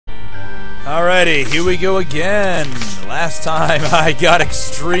Alrighty, here we go again. Last time I got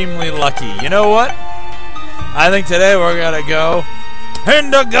extremely lucky. You know what? I think today we're gonna go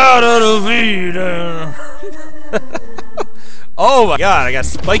in the God of Eden. Oh my god, I got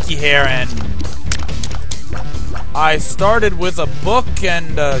spiky hair and I started with a book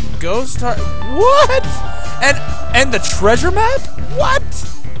and a ghost heart. What? And the treasure map? What?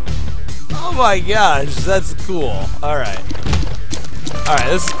 Oh my gosh, that's cool. Alright. Alright,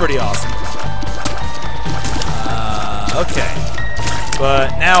 this is pretty awesome. Okay.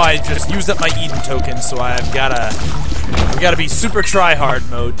 But now I just used up my Eden token, so I've gotta be super try-hard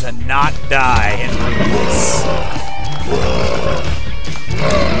mode to not die in this.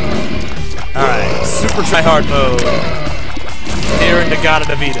 Alright, super try-hard mode. Here in the God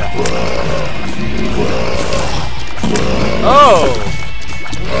of Vida. Oh!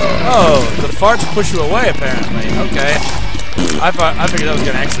 Oh, the farts push you away, apparently. Okay. I figured that was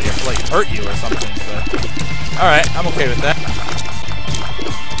gonna actually, like, hurt you or something, but... Alright, I'm okay with that.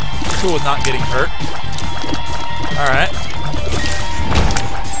 Cool with not getting hurt. Alright.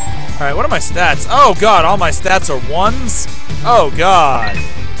 Alright, what are my stats? Oh god, all my stats are ones? Oh god.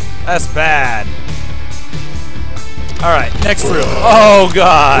 That's bad. Alright, next room. Oh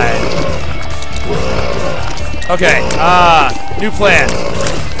god. Okay, new plan.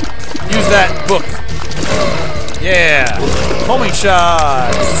 Use that book. Yeah. Homing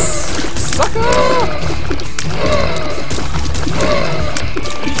shots. Sucker!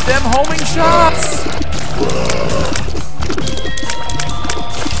 Eat them homing shots!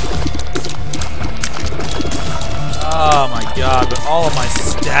 Oh my god, but all of my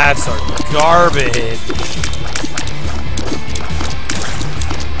stats are garbage.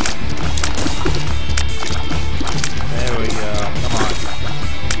 There we go. Come on.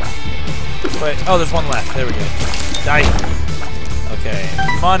 Wait, oh, there's one left. There we go. Die. Okay,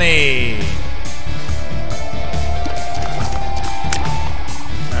 money.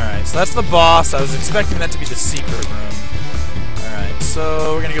 Alright, so that's the boss. I was expecting that to be the secret room. Alright,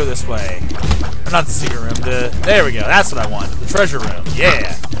 so we're gonna go this way. Or not the secret room, there we go, that's what I want. The treasure room,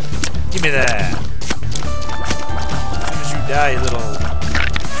 yeah. Give me that. As soon as you die, you little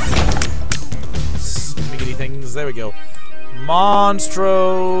smiggity things. There we go.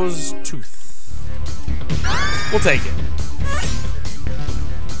 Monstro's tooth. We'll take it.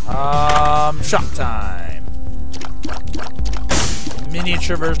 Shop time.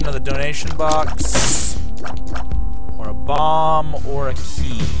 Miniature version of the donation box. Or a bomb, or a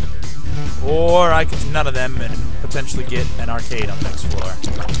key. Or I could do none of them and potentially get an arcade on the next floor.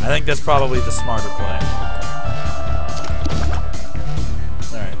 I think that's probably the smarter play.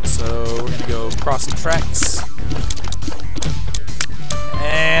 Alright, so we're gonna go cross the tracks.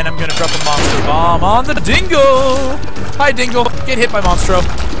 And I'm gonna drop a monster bomb on the Dingo! Hi, Dingo! Get hit by Monstro.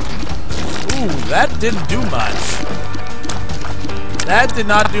 Ooh, that didn't do much. That did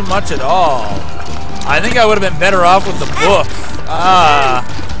not do much at all. I think I would have been better off with the book.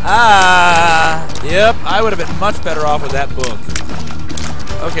 Yep, I would have been much better off with that book.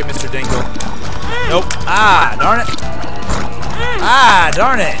 Okay, Mr. Dingle. Nope. Darn it.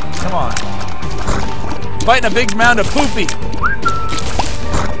 Darn it. Come on. Fighting a big mound of poopy.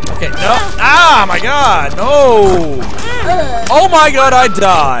 Okay, no. My god, no. Oh my god, I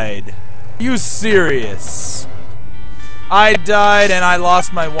died. Are you serious? I died and I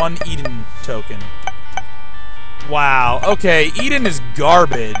lost my one Eden token. Wow. Okay, Eden is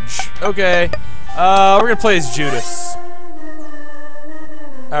garbage. Okay. We're gonna play as Judas.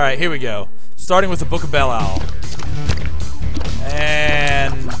 Alright, here we go. Starting with the Book of Belial.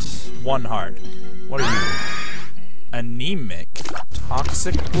 And one heart. What are you? Anemic.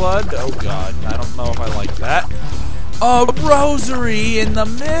 Toxic blood? Oh god, I don't know if I like that. A rosary in the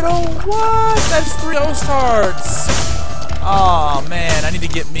middle? What? That's 3 ghost hearts. Oh man, I need to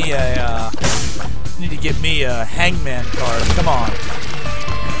get me a hangman card. Come on.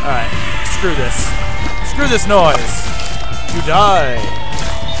 Alright, screw this. Screw this noise. You die.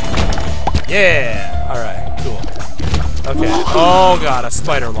 Yeah. Alright, cool. Okay. Oh god, a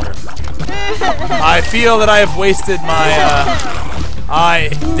spider lord. I feel that I have wasted my, I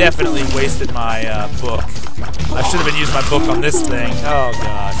definitely wasted my, book. I should have been using my book on this thing. Oh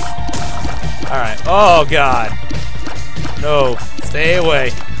gosh. Alright. Oh god. No. Stay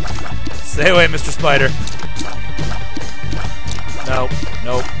away. Stay away, Mr. Spider. Nope.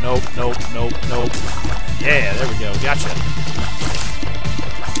 Nope. Nope. Nope. Nope. Nope. Yeah, there we go. Gotcha.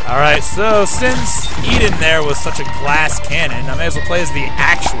 Alright, so since Eden there was such a glass cannon, I may as well play as the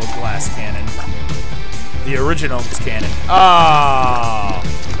actual glass cannon. The original cannon. Oh.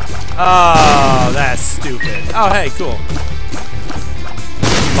 Oh, that's stupid. Oh, hey, cool.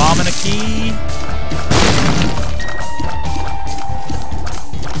 Bomb and a key.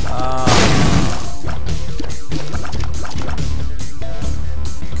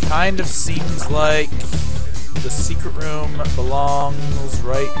 Kind of seems like the secret room belongs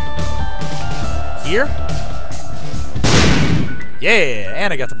right here. Yeah,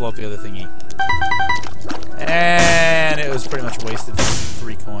 and I got to blow up the other thingy. And it was pretty much wasted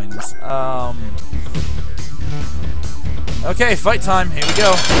 3 coins. Okay, fight time. Here we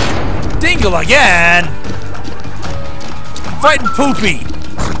go. Dingle again! Fighting Poopy!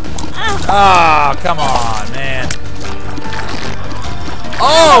 Ah, come on, man.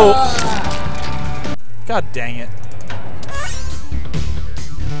 Oh! God dang it.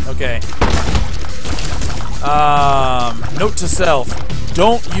 Okay. Note to self.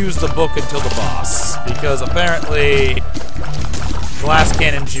 Don't use the book until the boss. Because apparently Glass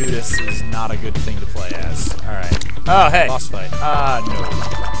Cannon Judas is not a good thing to play as. Alright. Oh, hey. Boss fight. No.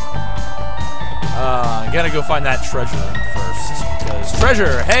 I gotta go find that treasure room first. Because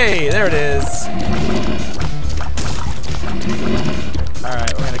treasure! Hey, there it is!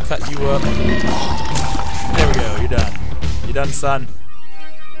 Alright, we're gonna cut you up. There we go, you're done. You done, son?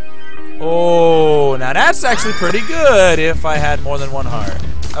 Oh, now that's actually pretty good if I had more than 1 heart.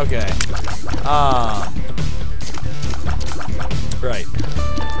 Okay. Right.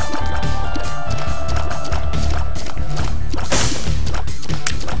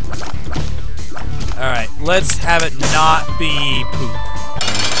 Alright, let's have it not be poop.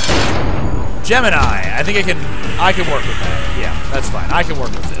 Gemini, I think I can work with that. Yeah, that's fine. I can work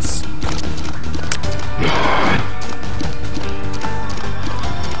with this.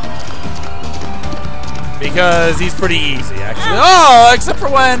 Because he's pretty easy, actually. Oh, except for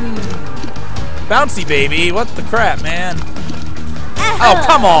when Bouncy Baby. What the crap, man? Oh,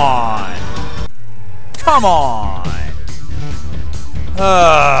 come on. Come on.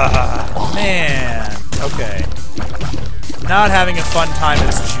 Man. Okay. Not having a fun time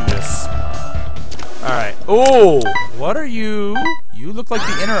as Judas. Alright. Oh, what are you? You look like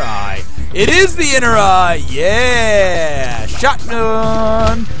the inner eye. It is the inner eye! Yeah!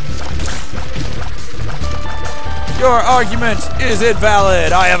 Shotgun! Your argument is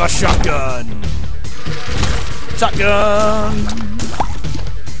invalid! I have a shotgun! Shotgun!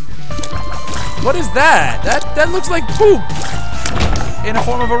 What is that? That looks like poop! In the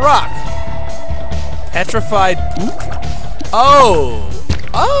form of a rock. Petrified poop? Oh!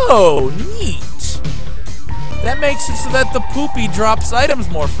 Oh, neat! That makes it so that the poopy drops items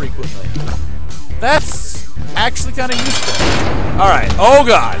more frequently. That's actually kind of useful. Alright. Oh,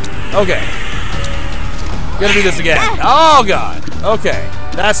 God. Okay. Gonna do this again. Oh, God. Okay.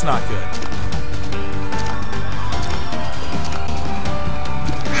 That's not good.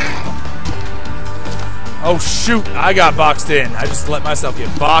 Oh, shoot. I got boxed in. I just let myself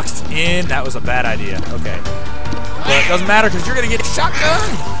get boxed in. That was a bad idea. Okay. But it doesn't matter because you're gonna get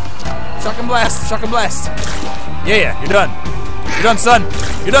shotgun. Shotgun blast. Shotgun blast. Yeah, you're done. You're done, son.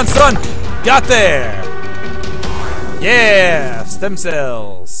 You're done, son. Got there. Yeah, stem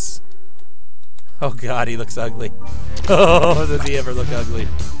cells. Oh, God, he looks ugly. Oh, does he ever look ugly?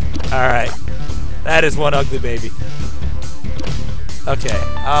 All right. That is one ugly baby. Okay.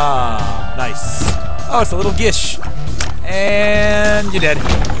 Nice. Oh, it's a little gish. And you're dead.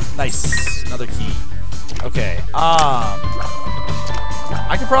 Nice. Another key. Okay.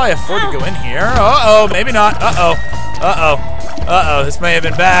 I could probably afford to go in here. Uh-oh, maybe not. Uh-oh. Uh-oh. Uh-oh, this may have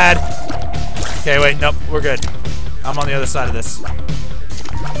been bad. Okay, wait, nope, we're good. I'm on the other side of this.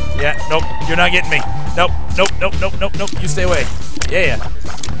 Yeah, nope, you're not getting me. Nope, nope, nope, nope, nope, nope, you stay away. Yeah.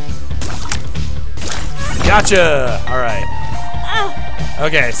 Gotcha! Alright.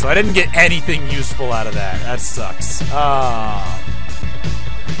 Okay, so I didn't get anything useful out of that. That sucks. Alright,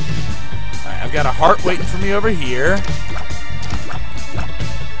 I've got a heart waiting for me over here.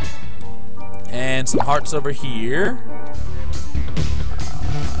 And some hearts over here.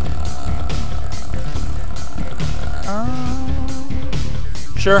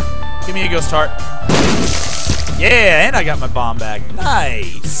 Sure. Give me a ghost heart. Yeah, and I got my bomb back.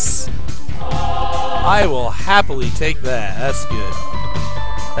 Nice. I will happily take that. That's good.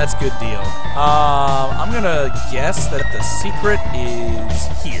 That's a good deal. I'm gonna guess that the secret is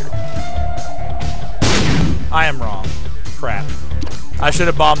here. I am wrong. Crap. I should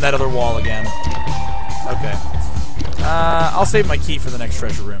have bombed that other wall again. Okay. I'll save my key for the next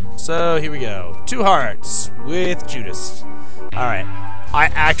treasure room. So, here we go. 2 hearts with Judas. Alright. I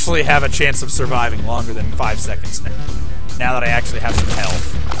actually have a chance of surviving longer than 5 seconds now. Now that I actually have some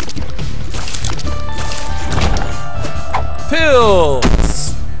health.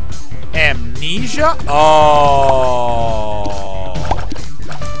 Pills! Amnesia? Oh.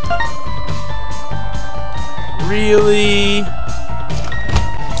 Really?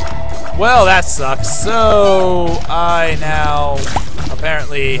 Well, that sucks. So I now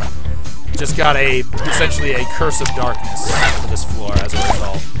apparently just got essentially a curse of darkness for this floor as a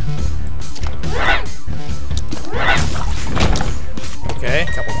result. Okay,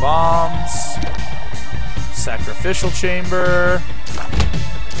 a couple bombs. Sacrificial chamber.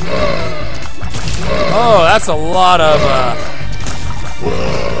 Oh, that's a lot of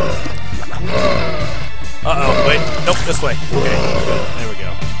uh-oh, wait. Nope, this way. Okay, good. There we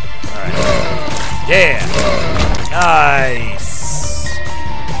go. Alright. Yeah! Nice!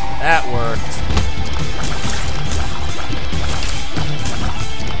 That worked.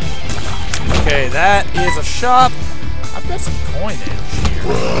 Okay, that is a shop. I've got some coinage here.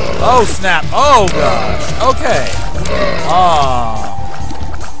 Oh, snap. Oh, gosh. Okay.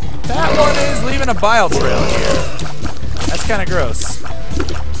 That one is leaving a bile trail here. That's kind of gross.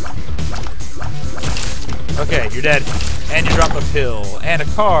 Okay, you're dead. And you drop a pill. And a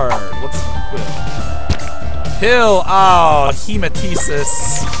card. What's the pill? Pill! Oh,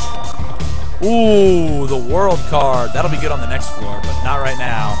 hematesis. Ooh, the world card. That'll be good on the next floor, but not right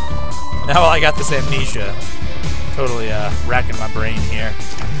now. Now I got this amnesia. Totally racking my brain here.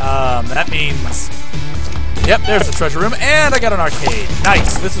 That means... Yep, there's the treasure room, and I got an arcade.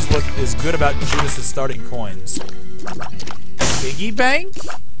 Nice. This is what is good about Judas's starting coins. Piggy bank?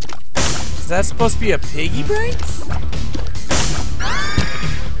 Is that supposed to be a piggy bank?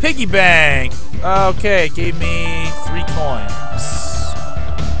 Piggy bank! Okay, it gave me 3 coins.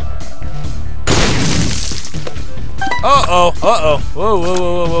 Uh-oh, uh-oh. Whoa, whoa,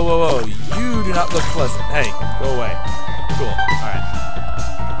 whoa, whoa, whoa, whoa. You do not look pleasant. Hey, go away. Cool, alright.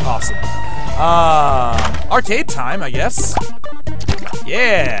 Awesome. Arcade time, I guess.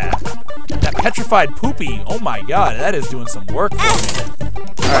 Yeah! That petrified poopy, oh my god, that is doing some work for me.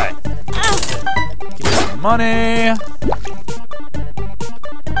 Alright. Give me some money.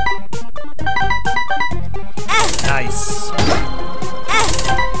 Nice.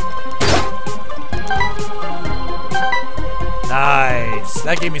 Nice.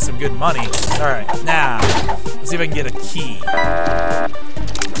 That gave me some good money. Alright, now, let's see if I can get a key.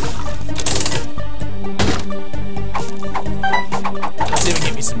 Let's see if I can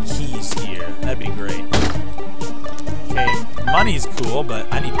get me some keys here. That'd be great. Okay, money's cool, but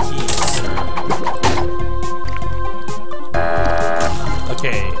I need keys, sir.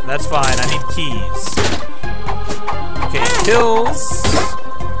 Okay, that's fine. I need keys. Okay, pills.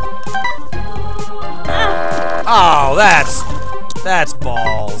 Oh, that's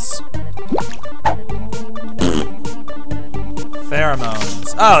balls.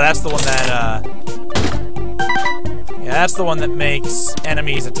 Pheromones. Oh, that's the one that, yeah, that's the one that makes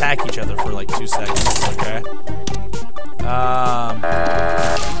enemies attack each other for like 2 seconds, okay?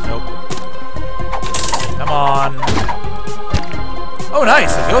 Nope. Come on. Oh,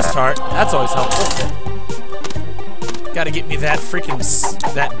 nice, a ghost heart. That's always helpful. Gotta get me that freaking,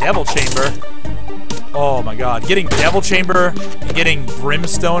 that devil chamber. Oh my god, getting devil chamber and getting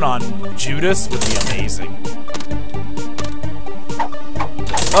brimstone on Judas would be amazing.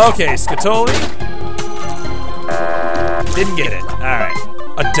 Okay, Scatoli. Didn't get it. Alright.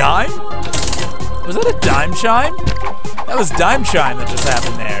 A dime? Was that a dime chime? That was dime chime that just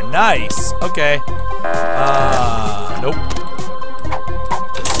happened there. Nice. Okay. Nope.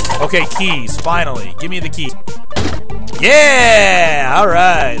 Okay, keys. Finally. Give me the key. Yeah!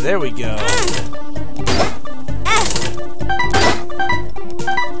 Alright, there we go.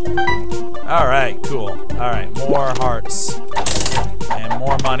 Alright, cool. Alright, more hearts. And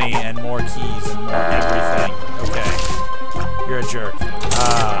more money, and more keys, and more everything. Okay. You're a jerk.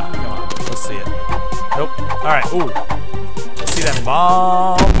 Come on. Let's see it. Nope. Alright, ooh. Let's see them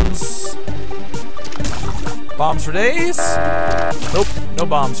bombs. Bombs for days? Nope. No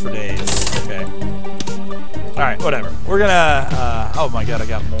bombs for days. Okay. Alright, whatever. We're gonna, oh my god, I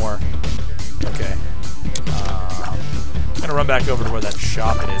got more. Okay. I'm gonna run back over to where that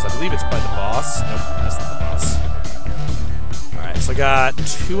shop it is. I believe it's by the boss. Nope, that's not the boss. Alright, so I got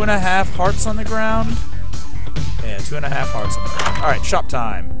 2.5 hearts on the ground. Yeah, 2.5 hearts on the ground. Alright, shop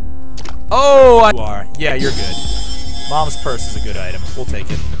time. Oh, you are. Yeah, you're good. Mom's purse is a good item. We'll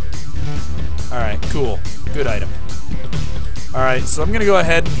take it. Alright, cool. Good item. Alright, so I'm gonna go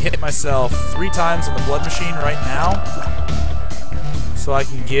ahead and hit myself 3 times on the blood machine right now. So I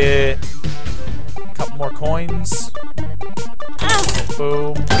can get a couple more coins.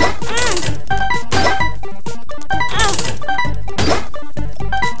 Boom.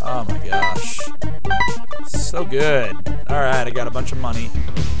 Oh my gosh. So good. Alright, I got a bunch of money.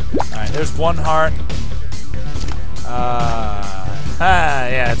 Alright, there's 1 heart.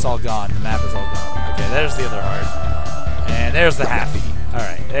 Yeah, it's all gone. The map is all gone. Okay, there's the other heart. And there's the halfie.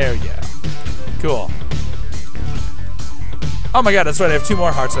 Alright, there we go. Cool. Oh my god, that's right, I have 2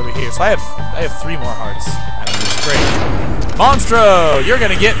 more hearts over here. So I have 3 more hearts. That's great. Monstro, you're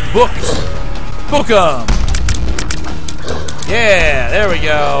gonna get booked. Book 'em. Yeah, there we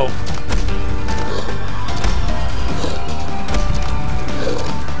go.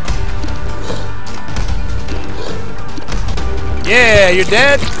 Yeah, you're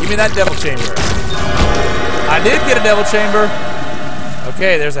dead? Give me that devil chamber. I did get a devil chamber.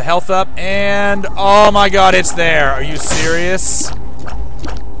 Okay, there's a health up, and oh my god, it's there. Are you serious?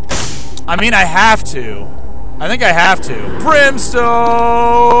 I mean, I have to. I think I have to.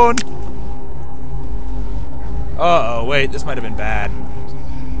 Brimstone! Uh-oh, wait, this might have been bad.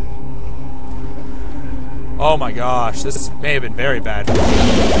 Oh my gosh, this may have been very bad.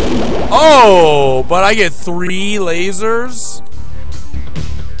 Oh, but I get 3 lasers?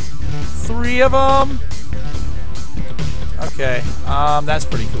 3 of them? Okay, that's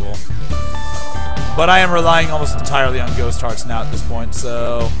pretty cool. But I am relying almost entirely on ghost hearts now at this point,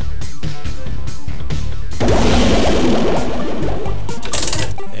 so...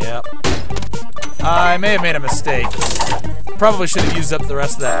 Yep. I may have made a mistake. Probably should have used up the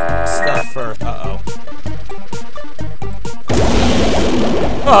rest of that stuff first. Uh-oh.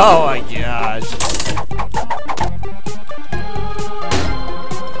 Oh my gosh.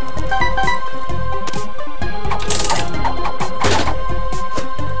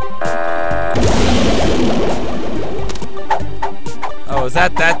 Oh, is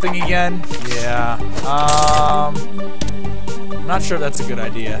that thing again? Yeah. I'm not sure if that's a good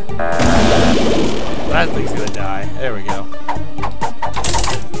idea. That thing's gonna die. There we go.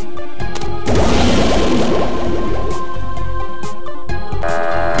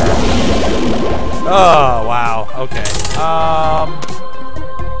 Oh, wow. Okay.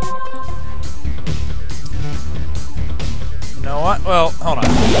 You know what? Well, hold on.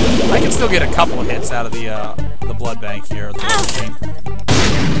 I can still get a couple of hits out of the blood bank here. The blood machine.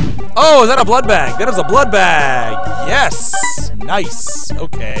 Oh, is that a blood bag? That is a blood bag. Yes. Nice.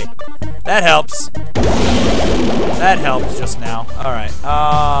 Okay. That helps. That helps just now. All right.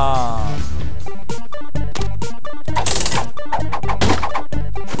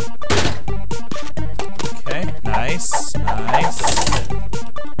 Okay. Nice. Nice.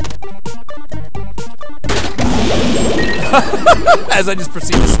 As I just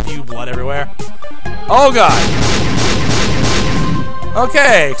proceed to spew blood everywhere. Oh god.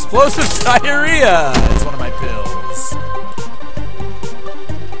 Okay, explosive diarrhea. It's one of my pills.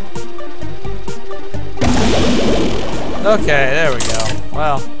 Okay, there we go.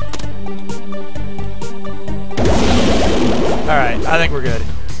 Well. Alright, I think we're good.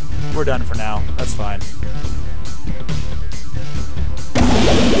 We're done for now. That's fine.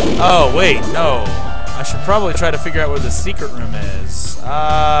 Oh, wait, no. I should probably try to figure out where the secret room is.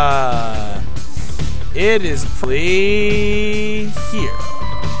 It is probably here.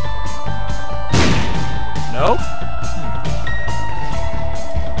 Nope.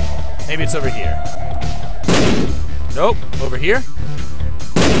 Maybe it's over here. Nope. Over here?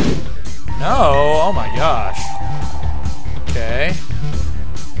 No. Oh my gosh. Okay.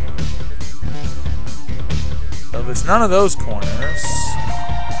 So if it's none of those corners,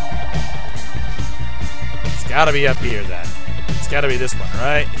 it's gotta be up here then. It's gotta be this one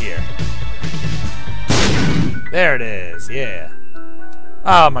right here. There it is, yeah.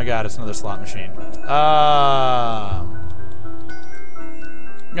 Oh my god, it's another slot machine. I'm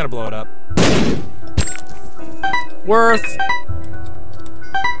gonna blow it up. Worth.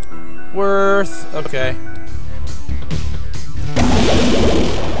 Okay.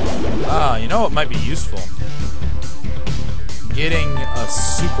 Ah, you know what might be useful? Getting a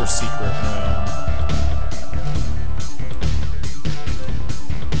super secret room.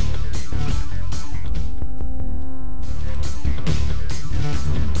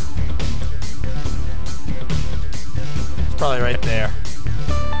 Probably right there.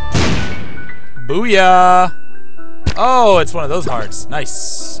 Booyah! Oh, it's one of those hearts.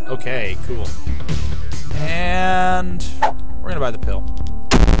 Nice. Okay, cool. And we're gonna buy the pill.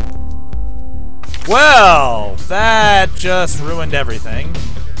 Well, that just ruined everything.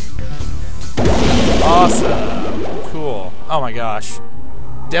 Awesome. Cool. Oh my gosh.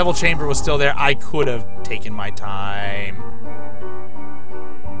 Devil Chamber was still there. I could have taken my time.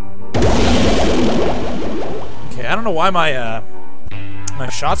 Okay, I don't know why my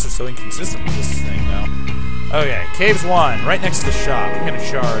shots are so inconsistent with this thing, though. Okay, Caves 1, right next to the shop. I'm gonna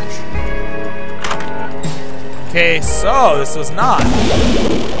charge. Okay, so this was not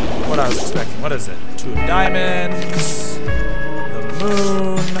what I was expecting. What is it? 2 of diamonds, the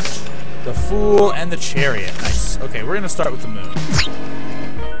moon, the Fool and the chariot. Nice. Okay, we're gonna start with the moon.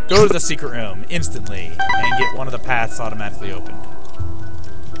 Go to the secret room instantly and get one of the paths automatically opened.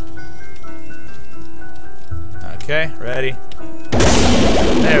 Okay, ready?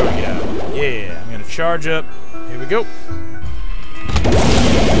 There we go. Yeah, I'm gonna charge up. Here we go.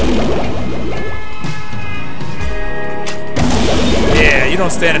 Yeah, you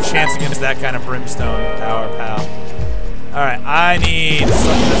don't stand a chance against that kind of brimstone power, pal. Alright, I need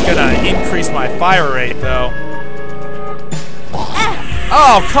something that's gonna increase my fire rate, though.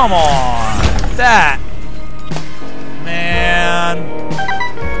 Oh, come on! That! Man...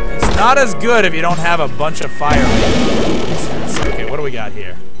 It's not as good if you don't have a bunch of fire rate. Okay, what do we got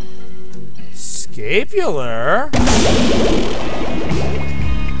here? Scapular?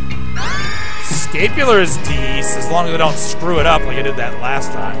 Scapular is decent, as long as I don't screw it up like I did that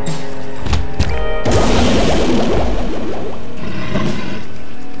last time.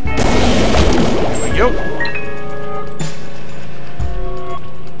 There we go.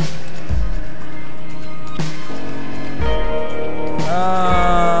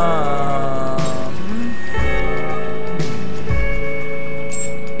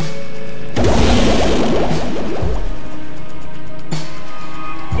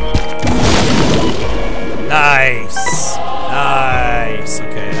 Nice. Nice.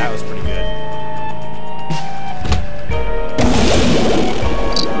 Okay, that was pretty good.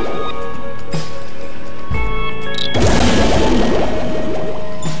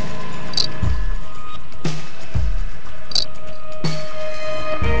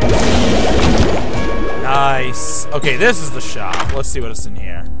 Nice. Okay, this is the shop. Let's see what's in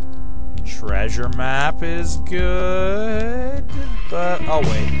here. Treasure map is good, but I'll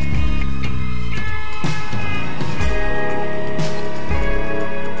wait.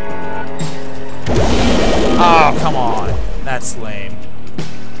 Oh, come on. That's lame.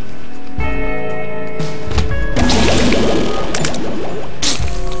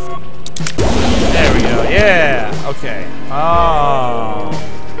 There we go. Yeah. Okay. Oh.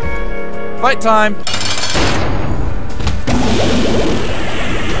 Fight time.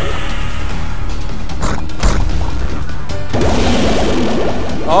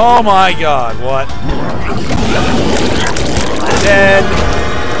 Oh my god. What? Dead.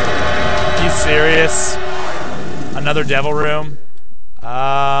 Are you serious? Another devil room?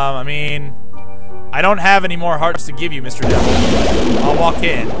 I mean, I don't have any more hearts to give you, Mr. Devil. I'll walk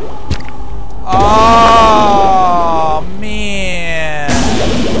in. Oh, man.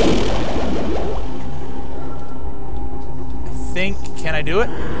 I think, can I do it?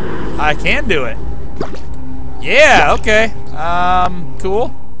 I can do it. Yeah, okay.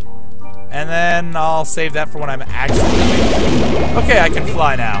 Cool. And then I'll save that for when I'm actually leaving. Okay, I can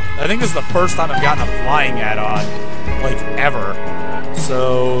fly now. I think this is the first time I've gotten a flying add-on, like, ever.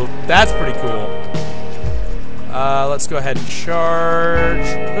 So, that's pretty cool. Let's go ahead and charge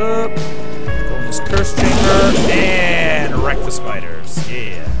up. Go in this curse chamber and wreck the spiders.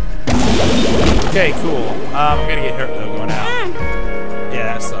 Yeah. Okay, cool. I'm gonna get hurt, though, going out. Yeah,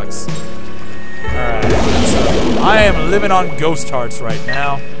 that sucks. Alright, so I am living on ghost hearts right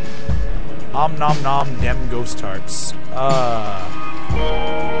now. Om nom nom dem ghost hearts. What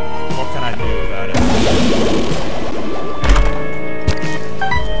can I do about it?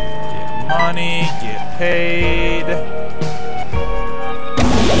 Get money, get paid.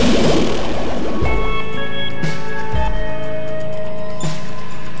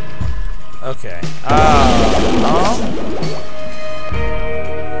 Okay.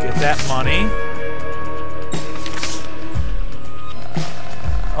 Get that money.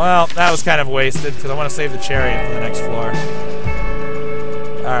 Well, that was kind of wasted, because I want to save the chariot for the next floor.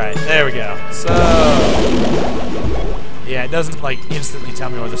 Alright, there we go. So... yeah, it doesn't, like, instantly tell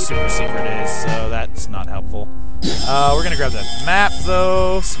me where the super secret is, so that's not helpful. We're gonna grab that map,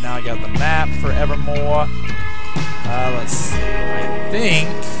 though, so now I got the map for Evermore. Let's see. I think...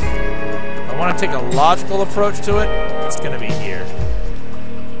 if I want to take a logical approach to it, it's gonna be here.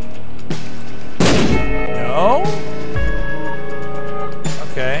 No?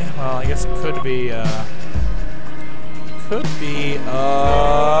 Okay, well, I guess it could be up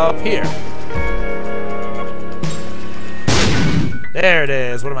here. There it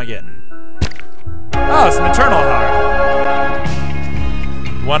is. What am I getting? Oh, it's an Eternal Heart.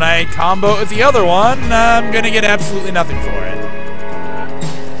 When I combo it with the other one, I'm gonna get absolutely nothing for it.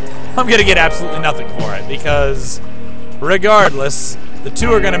 I'm gonna get absolutely nothing for it, because regardless, the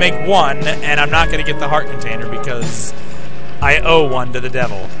two are gonna make one, and I'm not gonna get the heart container because I owe one to the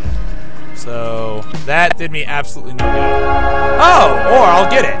devil. So, that did me absolutely no good. Oh, or I'll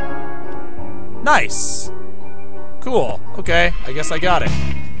get it. Nice. Cool. Okay, I guess I got it.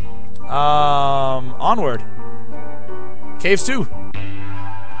 Onward. Caves 2.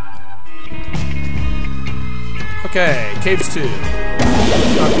 Okay, Caves 2.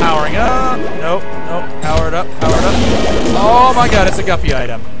 I'm powering up. Nope, nope. Powered up, powered up. Oh my god, it's a guppy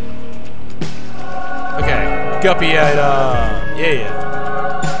item. Okay, guppy item. Yeah.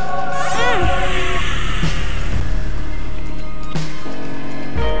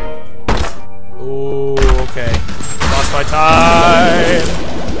 Ooh, okay. Lost my time.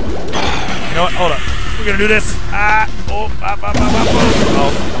 You know what? Hold up. We're gonna do this. Ah! Oh! Oh!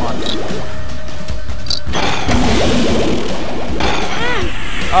 Come on.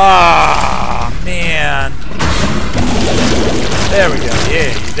 Ah! Man. There we go.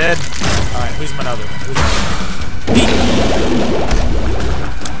 Yeah, you dead? All right. Who's my other? Who's my other?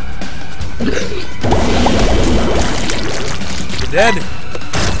 You dead?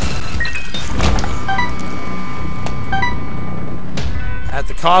 At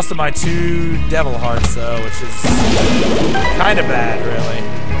the cost of my 2 devil hearts, though, which is kind of bad, really.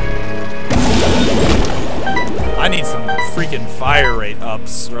 I need some freaking fire rate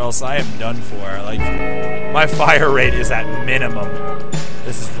ups, or else I am done for. Like, my fire rate is at minimum.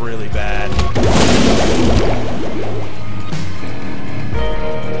 This is really bad.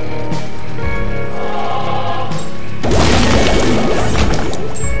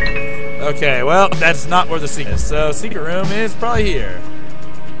 Okay, well, that's not where the secret is. So, secret room is probably here.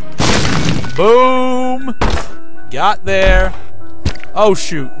 Boom! Got there. Oh,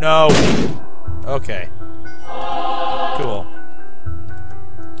 shoot. No. Okay. Cool.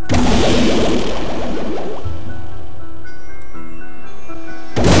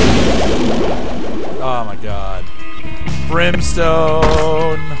 Oh, my God.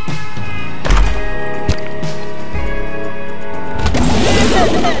 Brimstone.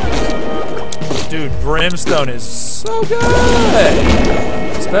 Dude, Brimstone is so good!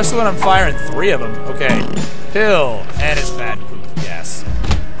 Especially when I'm firing 3 of them. Okay. Pill. And it's bad poop. Yes.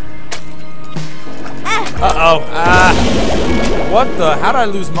 Uh-oh. Ah. What the? How did I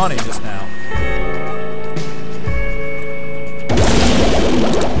lose money just now?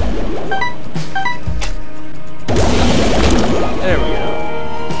 There we go.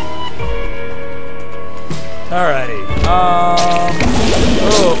 Alrighty.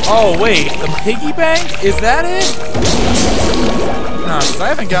 Oh, wait. The piggy bank? Is that it? No, because I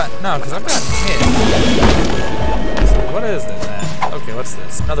haven't got... No, because I've gotten hit. What is this, man? Okay, what's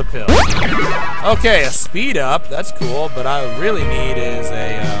this? Another pill. Okay, a speed up. That's cool, but I really need is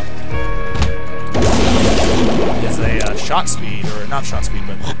a shot speed, or not shot speed,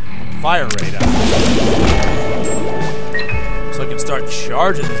 but fire rate up. So I can start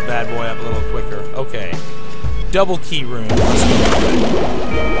charging this bad boy up a little quicker. Okay. Double key room. Let's go.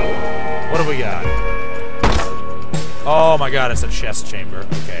 What have we got? Oh my god, it's a chest chamber.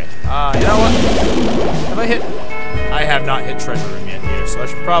 Okay. You know what? Have I hit? I have not hit treasure room yet here, so I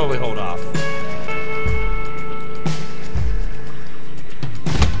should probably hold off.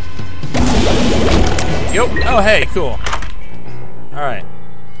 Yo. Oh, hey, cool. Alright.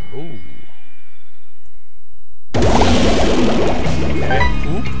 Ooh. Okay.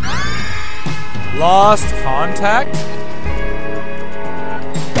 Ooh. Lost contact?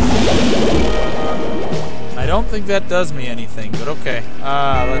 I don't think that does me anything, but okay.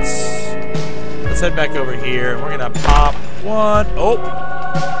 Let's head back over here, and we're gonna pop one. Oh!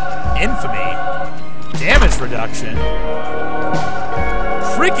 Infamy. Damage reduction.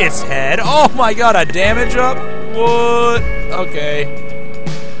 Cricket's head. Oh my god, a damage up? What? Okay.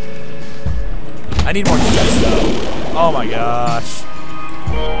 I need more keys, though. Oh my gosh.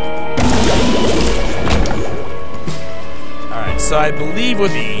 Alright, so I believe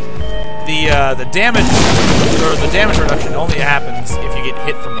with me, the damage reduction only happens if you get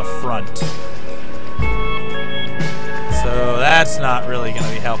hit from the front. So that's not really going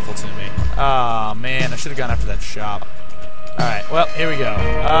to be helpful to me. Oh man, I should have gone after that shop. Alright, well, here we go.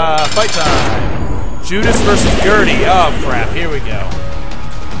 Fight time! Judas versus Gertie. Oh crap, here we go.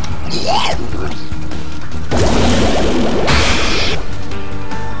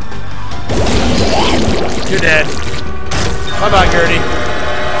 You're dead. Bye-bye, Gertie.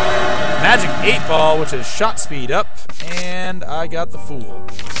 Magic 8-ball, which is shot speed up, and I got the Fool.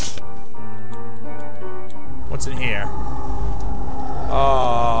 What's in here?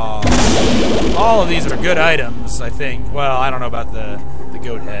 Oh, all of these are good items, I think. Well, I don't know about the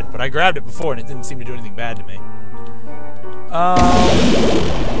goat head, but I grabbed it before and it didn't seem to do anything bad to me.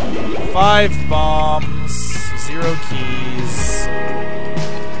 5 bombs, 0 keys.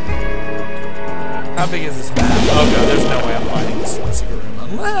 How big is this map? Oh god, there's no way I'm finding this secret room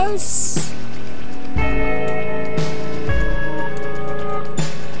unless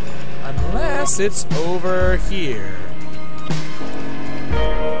I guess it's over here.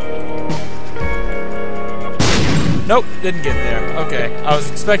 Nope, didn't get there. Okay, I was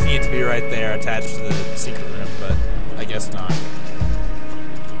expecting it to be right there, attached to the secret room, but I guess not.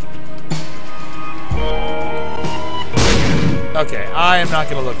 Okay, I am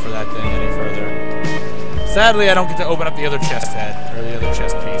not going to look for that thing any further. Sadly, I don't get to open up the other chest head, or the other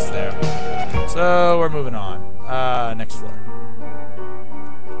chest piece there. So, we're moving on. Next floor.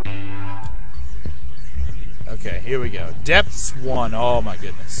 Okay, here we go. Depths 1. Oh my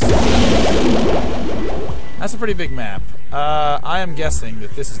goodness. That's a pretty big map. I am guessing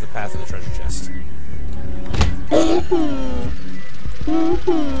that this is the path of the treasure chest.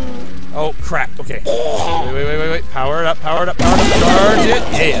 Oh, crap. Okay. Wait. Power it up, power it up, power it up. Charge it.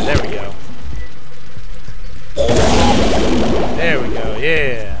 Yeah, there we go. There we go.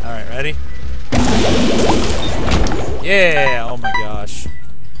 Yeah. Alright, ready? Yeah. Oh my gosh.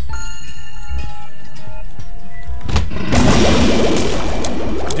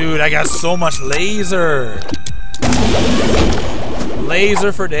 Dude, I got so much laser.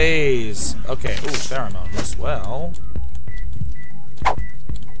 Laser for days. Okay. Ooh, pheromone as well.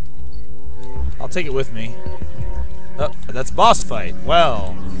 I'll take it with me. Oh, that's boss fight.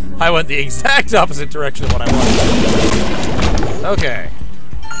 Well, I went the exact opposite direction of what I wanted. Okay.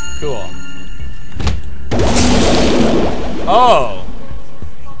 Cool. Oh.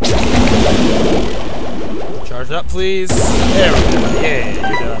 Charge it up, please. There we go. Yeah,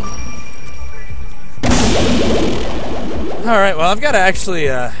 you're done. Alright, well, I've got to actually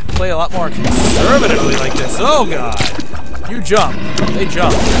play a lot more conservatively like this. Oh, God. You jump. They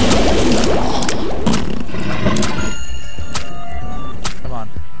jump. Come on.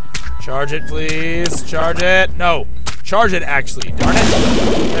 Charge it, please. Charge it. No. Charge it, actually. Darn it.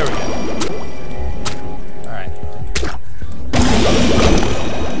 There we go. Alright.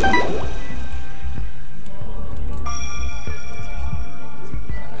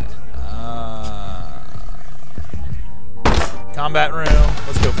 Combat room.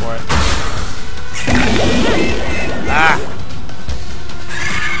 Let's go for it. Ah!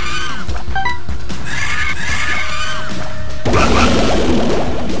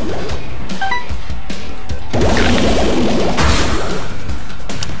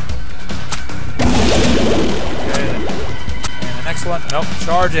 Okay. And the next one. Nope.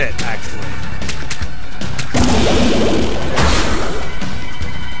 Charge it, actually.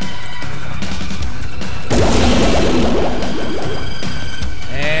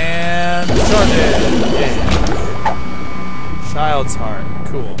 Child's heart.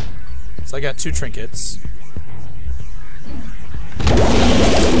 Cool. So I got 2 trinkets.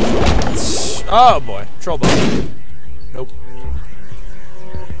 Oh boy. Troll ball. Nope.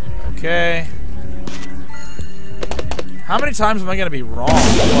 Okay. How many times am I going to be wrong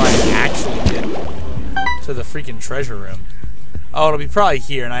before I actually get to the freaking treasure room? Oh, it'll be probably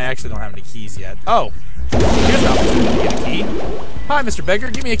here, and I actually don't have any keys yet. Oh. Here's an opportunity to get a key. Hi, Mr.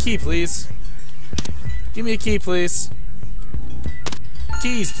 Beggar. Give me a key, please. Give me a key, please.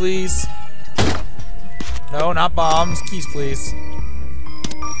 Keys, please. No, not bombs. Keys, please.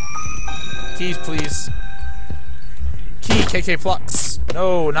 Keys, please. Key, KK Flux.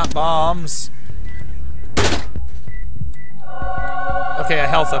 No, not bombs. Okay, a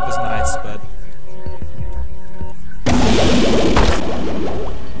health up is nice, but...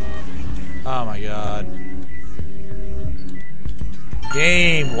 Oh my god.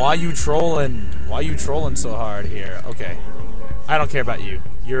 Game, why you trolling? Why you trolling so hard here? Okay. I don't care about you.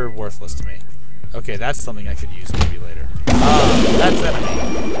 You're worthless to me. Okay, that's something I could use maybe later. That's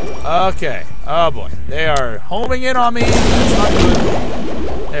enemy. Okay. Oh boy. They are homing in on me. That's not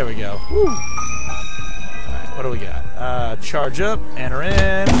good. There we go. Woo. Alright, what do we got? Charge up, enter in,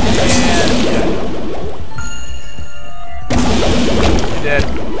 and yeah. You're dead.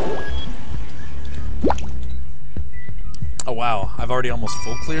 Oh wow. I've already almost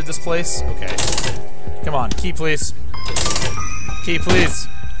full cleared this place? Okay. Come on, key please. Key, please.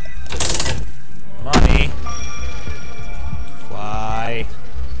 Money. Fly.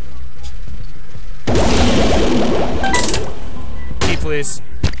 Key, please.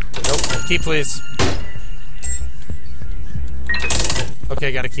 Nope. Key, please.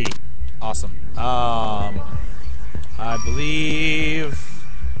 Okay, got a key. Awesome. I believe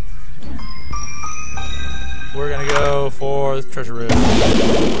we're gonna go for the treasure room.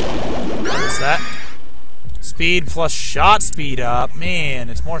 What's that? Speed plus shot speed up. Man,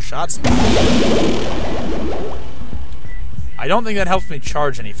 it's more shot speed. I don't think that helps me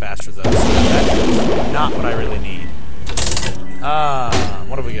charge any faster, though. So that's not what I really need.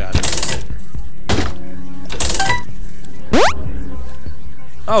 What have we got?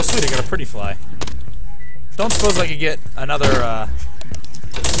 Oh, sweet, I got a pretty fly. Don't suppose I could get another,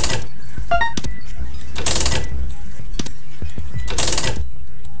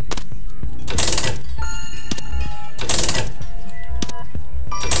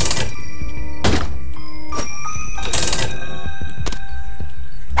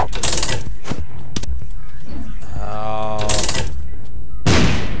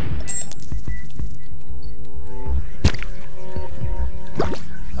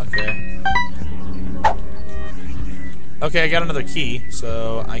 Okay, I got another key,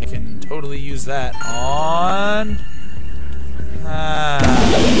 so I can totally use that on...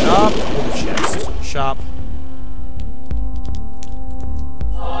 shop. Chest. Shop.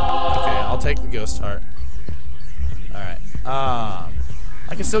 Okay, I'll take the ghost heart. Alright. I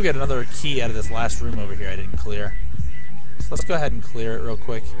can still get another key out of this last room over here I didn't clear. So let's go ahead and clear it real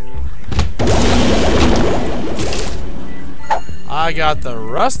quick. I got the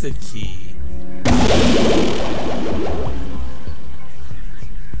rusted key.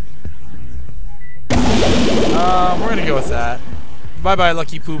 We're gonna go with that. Bye-bye,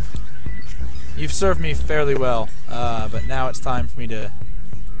 Lucky Poop. You've served me fairly well, but now it's time for me to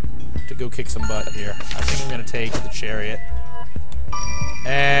go kick some butt here. I think I'm gonna take the chariot,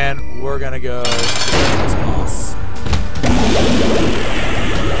 and we're gonna go to this boss.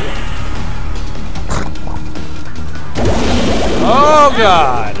 Oh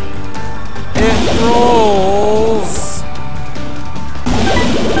God! It rolls.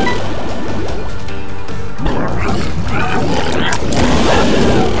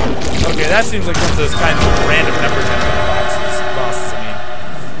 Okay, that seems like one of those kinds of random number generator bosses. I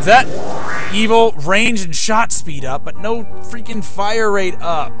mean, is that evil range and shot speed up, but no freaking fire rate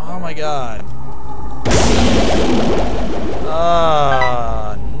up? Oh my God.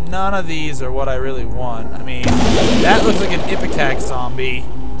 None of these are what I really want. I mean, that looks like an Ipecac zombie.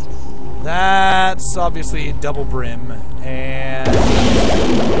 That's obviously a double brim, and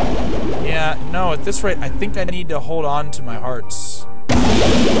yeah, no, at this rate, I think I need to hold on to my hearts.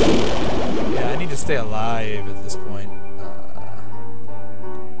 Yeah, I need to stay alive at this point.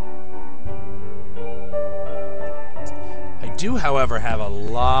 I do, however, have a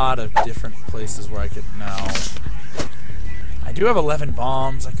lot of different places where I could now. I do have 11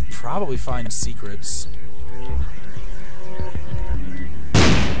 bombs. I could probably find secrets.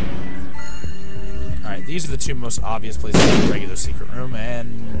 Alright, these are the two most obvious places in the regular secret room,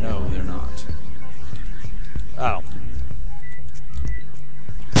 and no, they're not. Oh.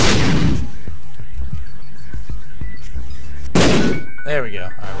 There we go.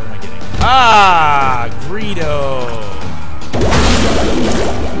 Alright, what am I getting? Ah! Greedo!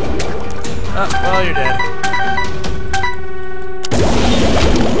 Oh, well, you're dead.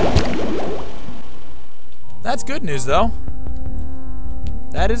 That's good news, though.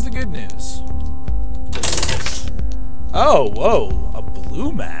 That is the good news. Oh, whoa. A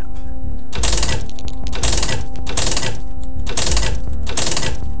blue map.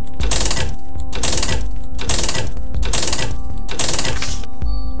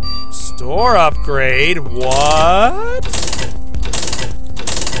 Store upgrade. What?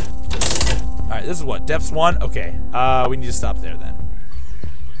 Alright, this is what? Depths 1? Okay. We need to stop there then.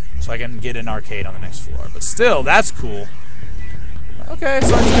 So I can get an arcade on the next floor. But still, that's cool. Okay,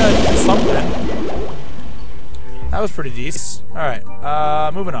 so I just got something. That was pretty decent. Alright,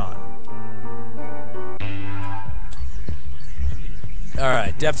 moving on.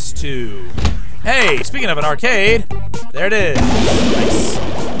 Alright, Depths 2. Hey, speaking of an arcade, there it is. Nice.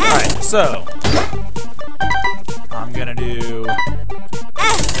 Alright, so I'm gonna do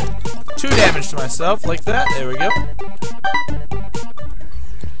 2 damage to myself, like that. There we go.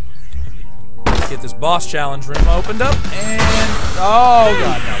 Get this boss challenge room opened up, and oh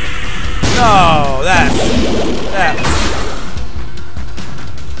God, no. No, that was...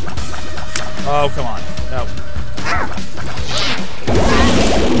 Oh, come on. No.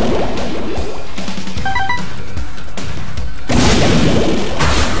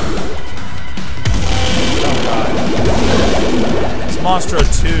 Oh, God. It's Monstro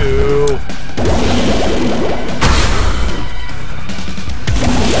 2.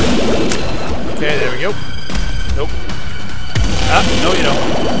 Okay, there we go. Nope. Ah, no you don't.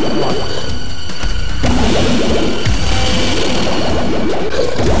 Come on.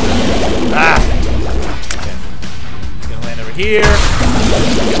 Ah! Okay. He's gonna land over here.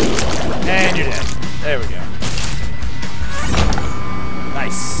 And you're dead. There we go.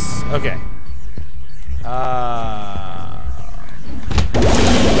 Nice. Okay.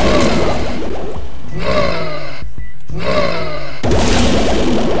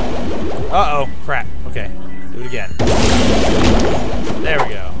 Uh-oh. Crap. Okay. Do it again. There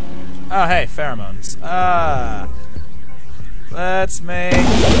we go. Oh, hey, pheromones. Let's make...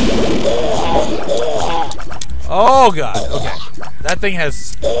 Oh, God. Okay. That thing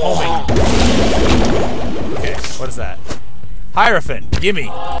has homing. Okay, what is that? Hierophant. Gimme.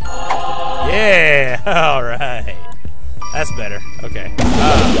 Yeah. All right. That's better. Okay.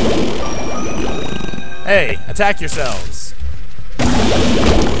 Hey, attack yourselves.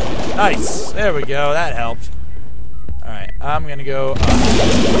 Nice. There we go. That helped. Alright, I'm gonna go up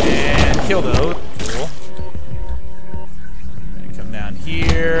and kill those. Cool. I'm gonna come down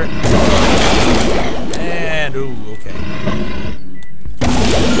here. And, ooh, okay.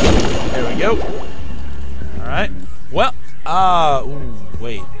 There we go. Alright. Well, ooh,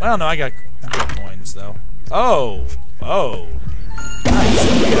 wait. Well, no, I got coins, though. Oh. Oh. Nice.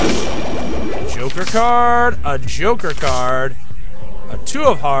 We got a Joker card, a Joker card, a 2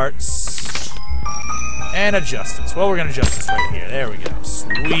 of Hearts, and a Justice. Well, we're gonna Justice right here. There we go.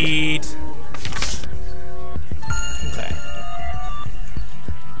 Sweet. Okay.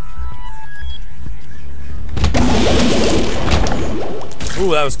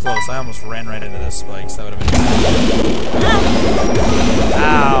 Ooh, that was close. I almost ran right into those spikes. That would have been bad.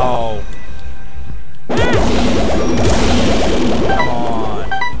 Ow. Come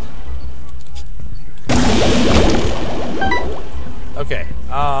on. Okay.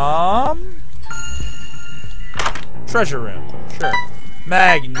 Treasure room. Sure.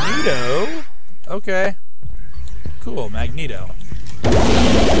 Magneto. Okay. Cool. Magneto. Okay.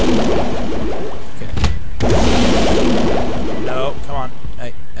 No. Come on.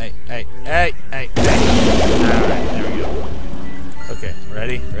 Hey. Hey. Hey. Hey. Hey. Hey. Alright. There we go. Okay.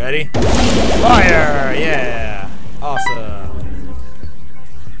 Ready? Ready? Fire! Yeah. Awesome.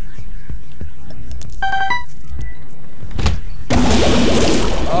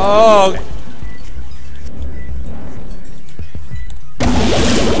 Oh.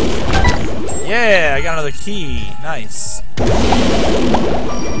 Yeah, I got another key. Nice.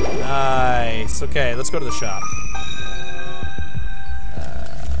 Nice. Okay, let's go to the shop.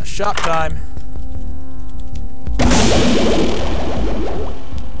 Shop time.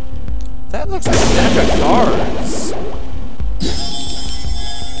 That looks like a deck of cards.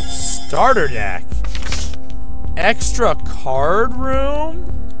 Starter deck. Extra card room?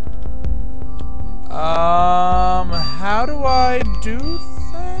 How do I do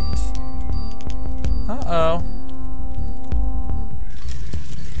that? Uh-oh.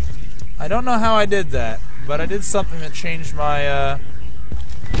 I don't know how I did that, but I did something that changed my,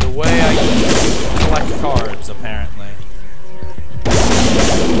 the way I collect cards, apparently.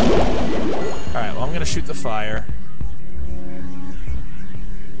 Alright, well, I'm gonna shoot the fire.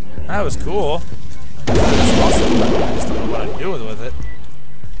 That was cool. That was awesome. I just don't know what I'm doing with it.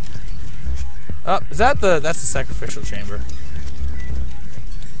 Oh, is that the... That's the sacrificial chamber.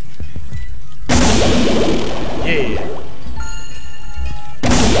 Yeah.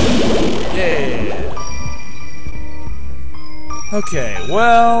 Yeah. Okay,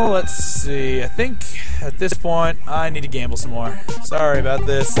 well, let's see. I think at this point I need to gamble some more. Sorry about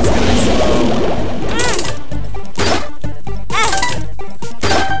this. It's gonna be slow.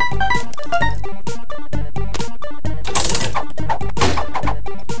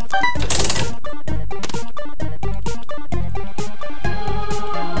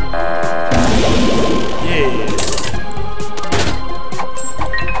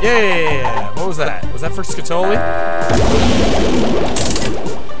 Yeah! What was that? Was that for Scatoli?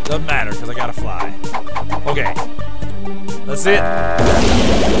 Doesn't matter, because I gotta fly. Okay. That's it.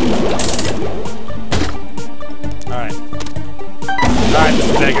 Alright. Alright,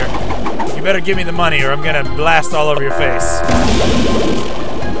 Mr. Beggar. You better give me the money or I'm gonna blast all over your face.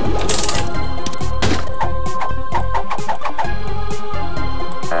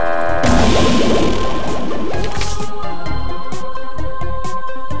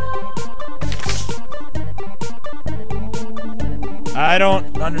 I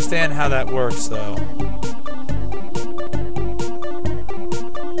don't understand how that works, though.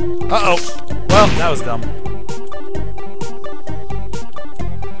 Uh-oh. Well, that was dumb.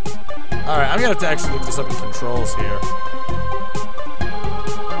 Alright, I'm gonna have to actually look this up in controls here.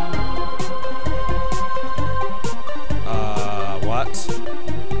 What?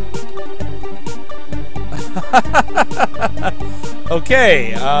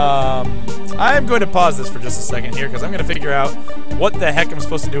 Okay, I'm going to pause this for just a second here, because I'm going to figure out what the heck I'm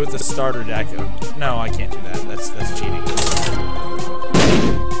supposed to do with the starter deck. No, I can't do that. That's cheating.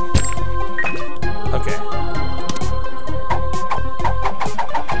 Okay.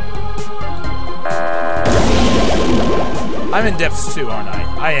 I'm in depths 2, aren't I?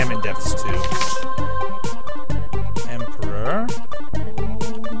 I am in depths 2. Emperor.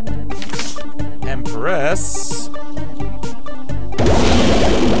 press. Okay.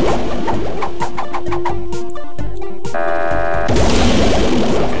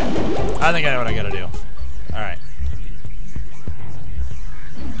 I think I know what I gotta do. Alright.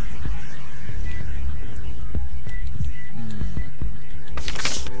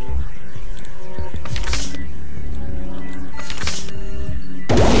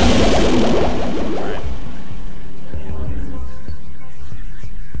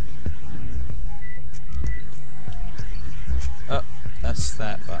 That's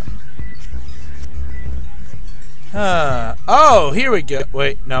that button. Oh, here we go.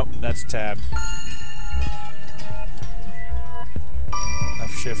 Wait, no, that's tab.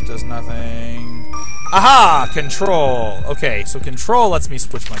 Left shift does nothing. Aha! Control. Okay, so control lets me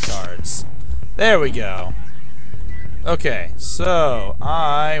switch my cards. There we go. Okay, so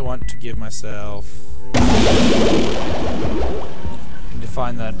I want to give myself... Need to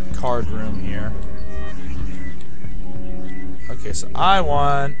find that card room here. Okay, so I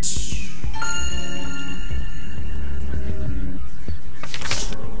want...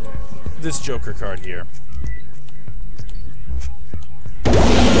 this Joker card here.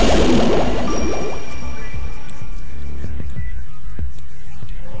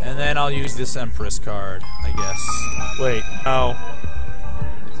 And then I'll use this Empress card, I guess. Wait, no.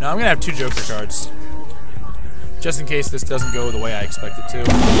 No, I'm gonna have 2 Joker cards. Just in case this doesn't go the way I expect it to.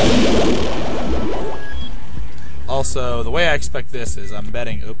 Also, the way I expect this is I'm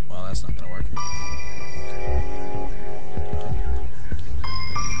betting... Oop, well, that's not gonna work.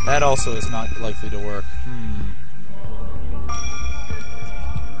 That also is not likely to work.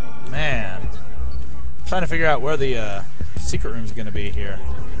 Man. I'm trying to figure out where the secret room is going to be here.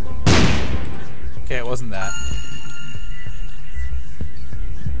 Okay, it wasn't that.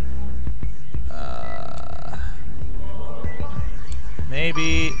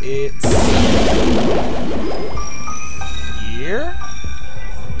 Maybe it's... here?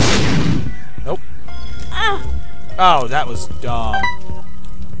 Nope. Oh, that was dumb.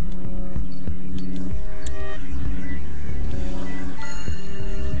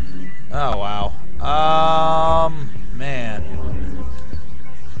 Oh, wow. Man.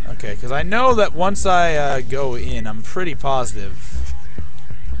 Okay, because I know that once I go in, I'm pretty positive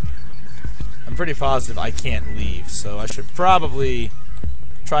I can't leave, so I should probably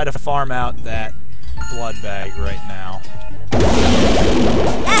try to farm out that blood bag right now.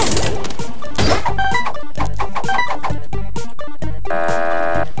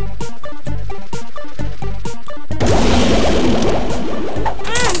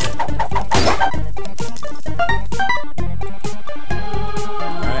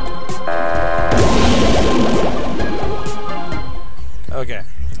 Okay.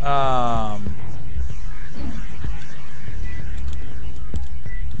 Alright.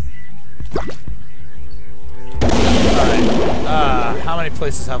 How many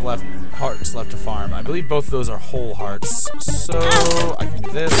places have hearts left to farm? I believe both of those are whole hearts. So I can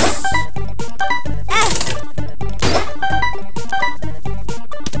do this.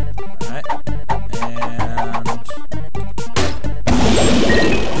 Alright. And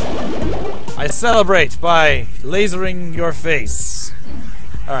I celebrate by lasering your face.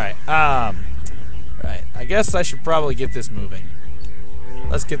 Alright, right. I guess I should probably get this moving.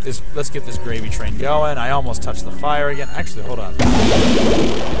 Let's get this gravy train going. I almost touched the fire again. Actually, hold on.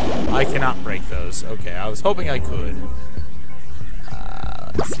 I cannot break those. Okay, I was hoping I could.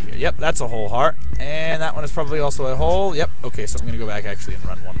 Let's see here. Yep, that's a whole heart. And that one is probably also a whole. Yep, okay, so I'm gonna go back actually and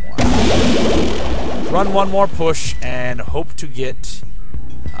run one more. Run one more push and hope to get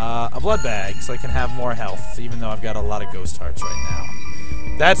a blood bag so I can have more health, even though I've got a lot of ghost hearts right now.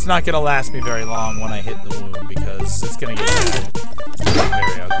 That's not going to last me very long when I hit the wound, because it's going to get bad. It's going to get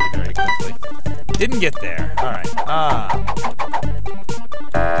very ugly very quickly. Didn't get there. Alright.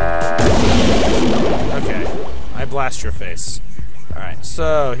 Okay. I blast your face. Alright,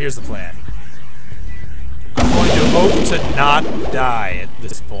 so here's the plan. I'm going to hope to not die at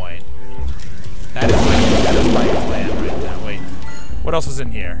this point. That is my plan right now. Wait. What else is in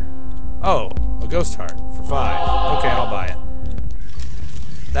here? Oh, a ghost heart for 5. Okay, I'll buy it.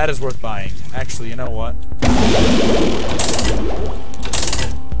 That is worth buying. Actually, you know what?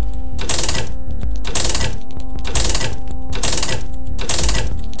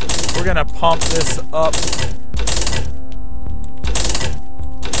 We're gonna pump this up.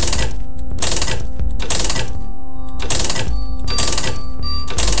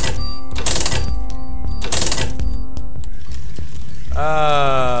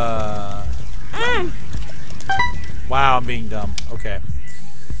 Wow, I'm being dumb. Okay.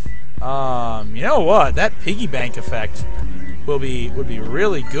 You know what? That piggy bank effect would be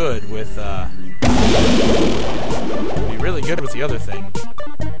really good with Be really good with the other thing.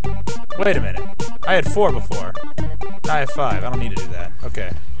 Wait a minute. I had 4 before. Now I have 5. I don't need to do that.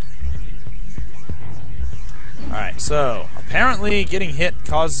 Okay. Alright, so apparently getting hit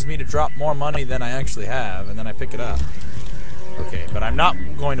causes me to drop more money than I actually have, and then I pick it up. Okay, but I'm not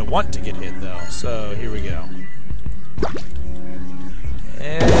going to want to get hit though, so here we go.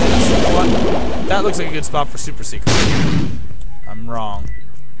 And you know what? That looks like a good spot for super secret. I'm wrong.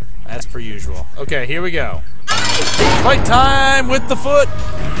 As per usual. Okay, here we go. Fight time with the foot!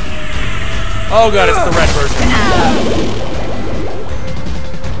 Oh god, it's the red version.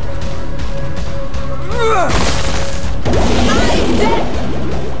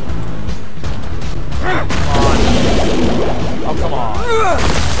 Come on. Oh, come on.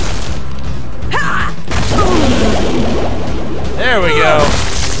 There we go.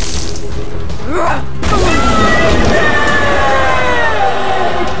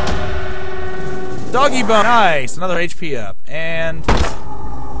 Doggy bone. Nice. Another HP up. And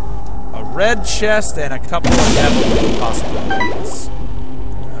a red chest and a couple of devil possibilities.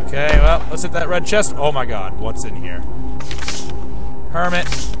 Okay, well, let's hit that red chest. Oh my god, what's in here? Hermit.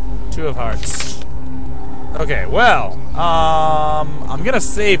 2 of hearts. Okay, well, I'm gonna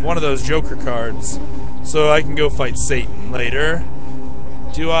save one of those Joker cards so I can go fight Satan later.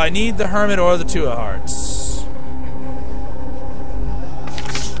 Do I need the Hermit or the 2 of hearts?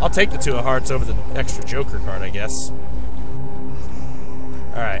 I'll take the 2 of hearts over the extra Joker card, I guess.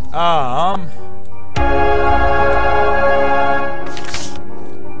 Alright, oh,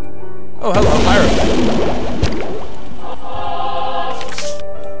 hello, Hierophant.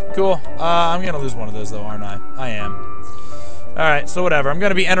 Cool. I'm gonna lose one of those though, aren't I? I am. Alright, so whatever. I'm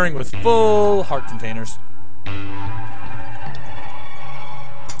gonna be entering with full heart containers.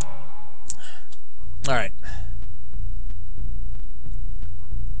 Alright.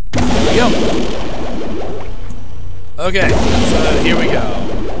 Here we go. Okay, so here we go.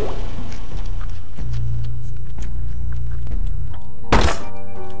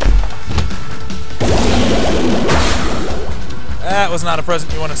 That was not a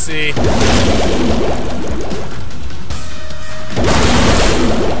present you want to see.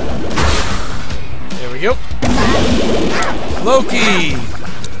 There we go. Loki!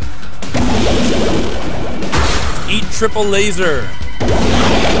 Eat triple laser.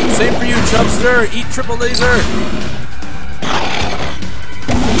 Same for you, Chubster. Eat triple laser.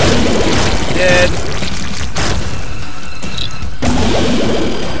 Dead.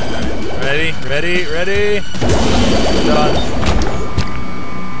 Ready, ready, ready. Done.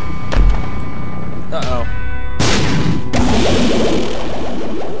 Uh-oh.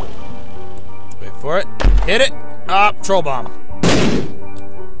 Wait for it. Hit it. Ah, troll bomb.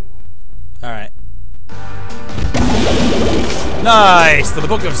 Alright. Nice! The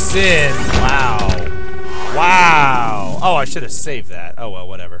Book of Sin. Wow. Wow. Oh, I should have saved that. Oh, well,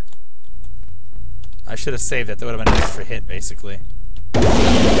 whatever. I should have saved that. That would have been an extra hit, basically.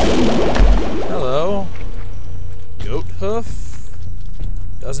 Hello. Goat hoof.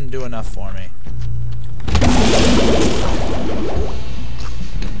 Doesn't do enough for me.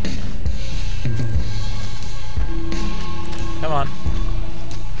 Come on.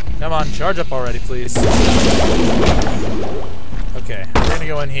 Come on, charge up already, please. Okay, we're gonna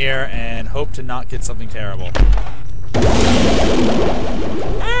go in here and hope to not get something terrible.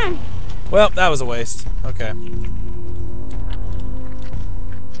 Well, that was a waste. Okay.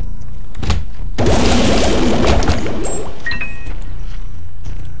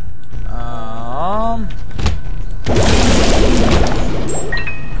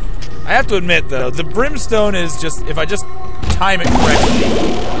 I have to admit, though, the brimstone is just, if I just time it correctly,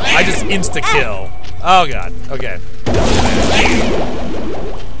 I just insta-kill. Oh, God. Okay.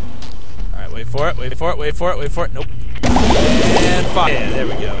 Alright, wait for it, wait for it, wait for it, wait for it. Nope. And fire. Yeah, there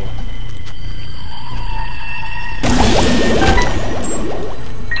we go.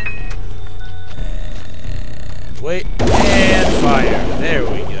 And wait. And fire. There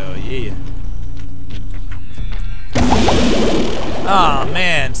we go. Yeah. Aw, oh,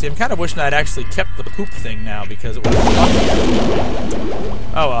 man. See, I'm kind of wishing I'd actually kept the poop thing now because it would have been luckier.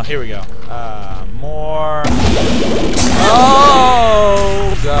 Oh, well, here we go. More.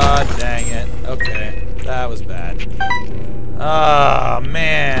 Oh, God dang it. Okay. That was bad. Oh,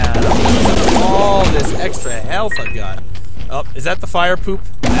 man. I'm losing all this extra health I've got. Oh, is that the fire poop?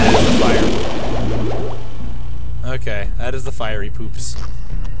 That is the fire poop. Okay, that is the fiery poops.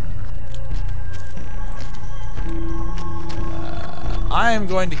 I am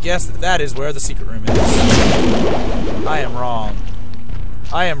going to guess that that is where the secret room is. I am wrong.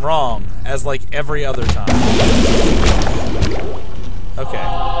 I am wrong, as like every other time. Okay.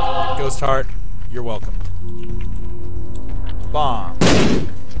 Ghost heart. You're welcome. Bomb.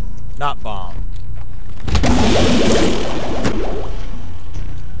 Not bomb.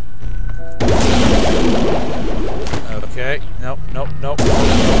 Okay. Nope, nope, nope, nope,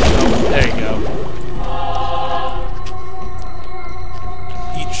 nope. There you go.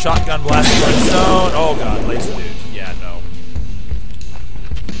 Eat shotgun blast brimstone. Oh god, laser dude. Yeah, no.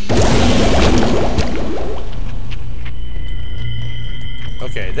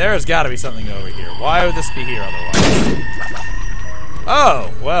 Okay, there's gotta be something over here. Why would this be here otherwise?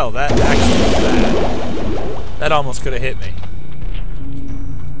 Oh, well, that actually was bad. That almost could have hit me.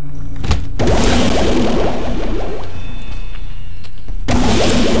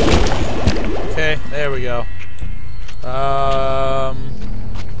 Okay, there we go.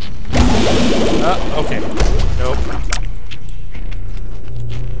 Okay. Nope.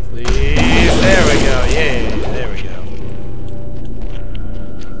 Please. There we go. Yeah, there we go.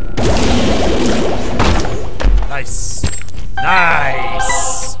 Nice.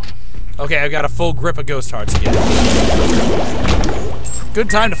 Nice. Okay, I've got a full grip of ghost hearts again. Good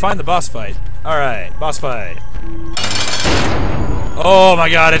time to find the boss fight. Alright, boss fight. Oh my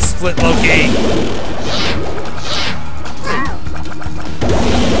god, it's split Loki. I'm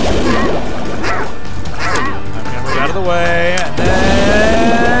gonna move out of the way, and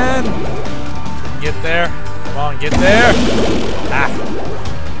then get there. Come on, get there. Ah,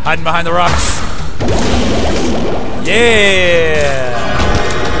 hiding behind the rocks. Yeah,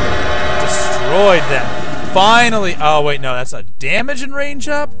 destroyed them. Finally. Oh wait, no, that's a damage and range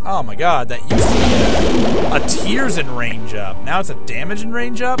up. Oh my god, that used to be a tears and range up. Now it's a damage and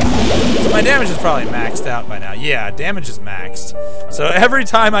range up. So my damage is probably maxed out by now. Yeah, damage is maxed. So every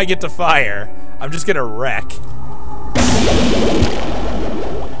time I get to fire, I'm just gonna wreck.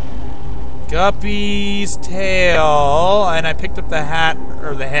 Guppy's tail, and I picked up the hat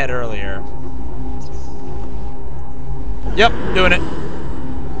or the head earlier. Yep, doing it.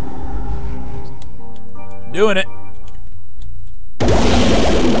 Doing it.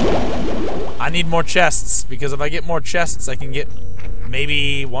 I need more chests, because if I get more chests, I can get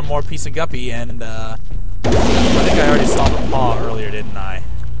maybe one more piece of guppy, and I think I already saw the paw earlier, didn't I?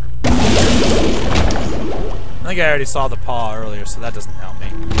 I think I already saw the paw earlier, so that doesn't help me.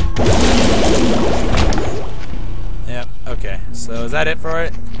 Yep, okay. So is that it for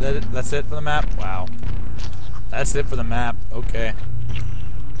it? That's it for the map? Wow. That's it for the map. Okay.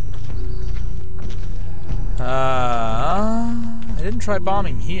 I didn't try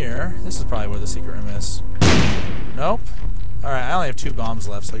bombing here. This is probably where the secret room is. Nope. Alright, I only have 2 bombs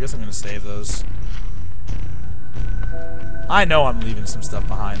left, so I guess I'm gonna save those. I know I'm leaving some stuff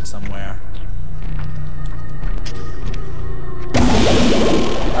behind somewhere.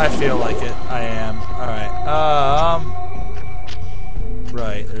 I feel like it. I am. Alright.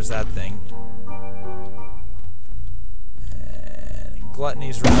 Right, there's that thing. And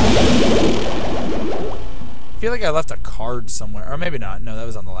Gluttony's room. I feel like I left a card somewhere. Or maybe not. No, that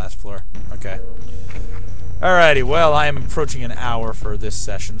was on the last floor. Okay. Alrighty, well, I am approaching an hour for this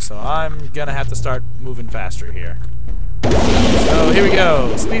session, so I'm gonna have to start moving faster here. So, here we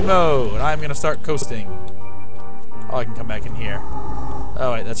go. Speed mode. I'm gonna start coasting. Oh, I can come back in here.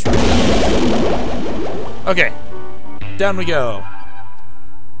 Oh, wait, that's right. Okay. Down we go.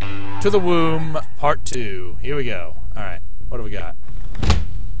 To the womb, part 2. Here we go. Alright, what do we got?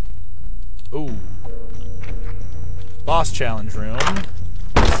 Ooh. Boss challenge room.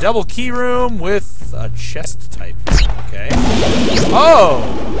 Double key room with a chest type. Okay. Oh!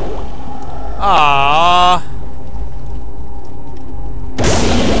 Ah.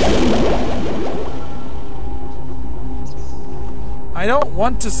 I don't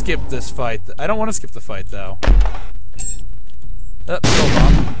want to skip this fight. I don't want to skip the fight, though. Hold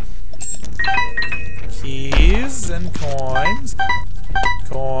on. Keys and coins.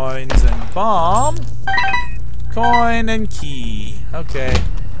 Coins and bomb. Coin and key. Okay.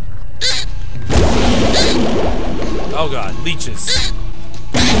 Oh god, leeches.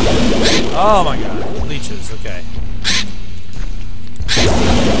 Oh my god, leeches. Okay.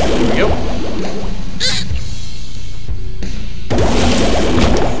 There we go.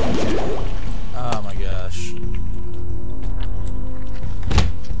 Oh my gosh.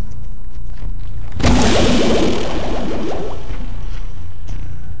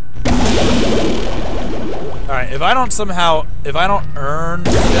 Alright, if I don't earn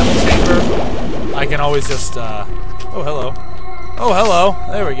the Devil Chamber, I can always just, oh, hello. Oh, hello.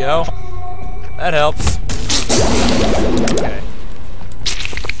 There we go. That helps. Okay.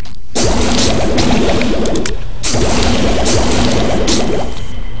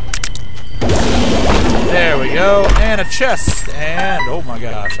 There we go. And a chest. And, oh my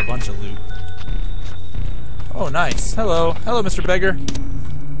gosh, a bunch of loot. Oh, nice. Hello. Hello, Mr. Beggar.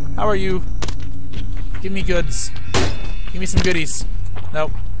 How are you? Give me goods. Give me some goodies.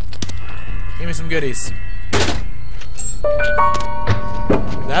 Nope. Give me some goodies.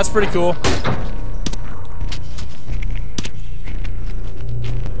 That's pretty cool.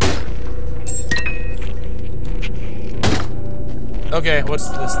 Okay, what's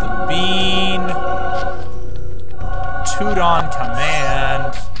this? The bean. Tudon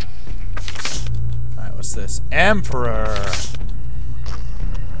command. Alright, what's this? Emperor.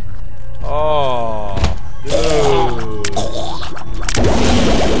 Oh, dude.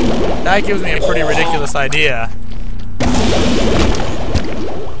 That gives me a pretty ridiculous idea.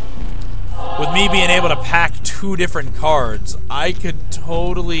 With me being able to pack 2 different cards, I could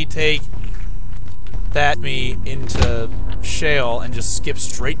totally take that me into Sheol and just skip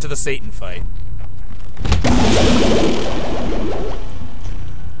straight to the Satan fight.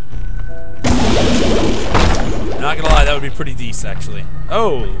 Not gonna lie, that would be pretty decent, actually.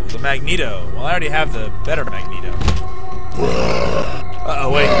 Oh, the Magneto. Well, I already have the better Magneto.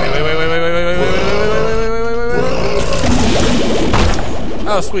 Uh-oh, wait.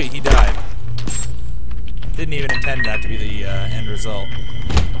 Oh, sweet, he died. Didn't even intend that to be the end result.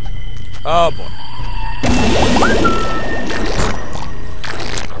 Oh, boy.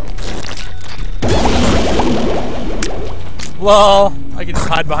 Lol, I can just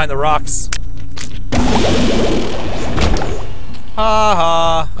hide behind the rocks. Ha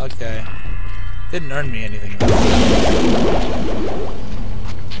ha. Okay. Didn't earn me anything though.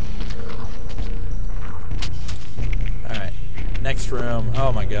 Alright. Next room.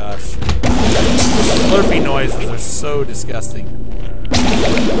 Oh my gosh. Slurpy noises are so disgusting.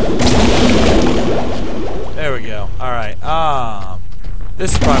 There we go. Alright.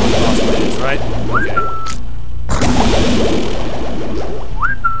 This is probably what the boss fight is, right? Okay.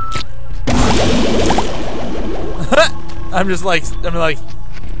 I'm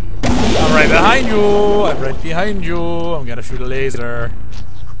right behind you. I'm right behind you. I'm gonna shoot a laser.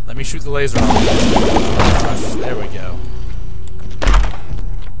 Let me shoot the laser off. Oh, gosh, there we go.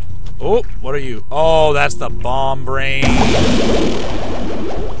 Oh, what are you? Oh, that's the bomb brain.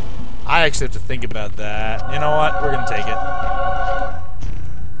 I actually have to think about that. You know what? We're gonna take it.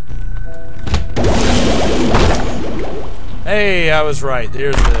 Hey, I was right.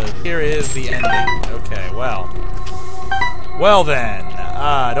 Here is the ending. Okay, well. Well then,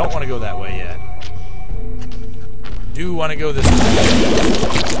 I don't want to go that way yet. Do want to go this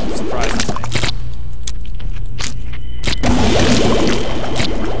way. Surprisingly.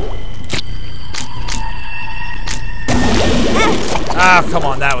 Ah, come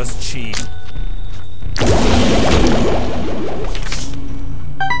on, that was cheap.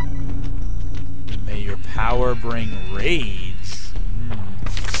 May your power bring rage.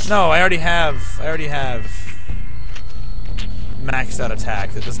 No, I already have maxed out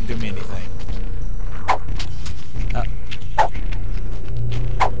attack. That doesn't do me anything.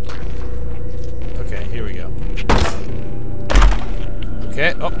 Okay, here we go.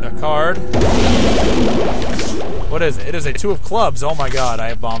 Okay, oh, a card. What is it? It is a 2 of clubs. Oh my god, I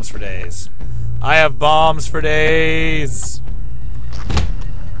have bombs for days. I have bombs for days.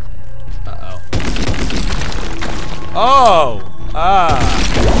 Uh-oh. Oh!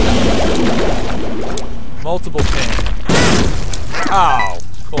 Multiple pins. Ow!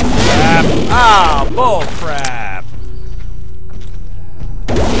 Bull crap! Ow! Bull crap!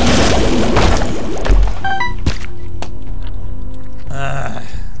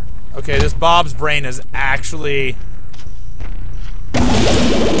 Okay, this Bob's brain is actually...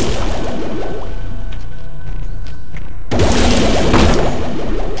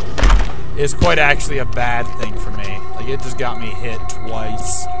 is quite actually a bad thing for me. Like, it just got me hit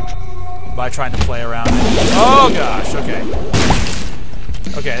twice by trying to play around it. Oh gosh, okay.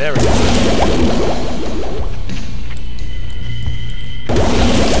 Okay, there we go.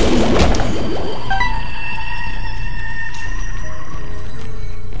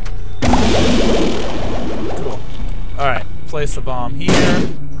 Cool. Alright, place a bomb here,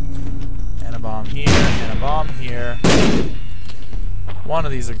 and a bomb here, and a bomb here. One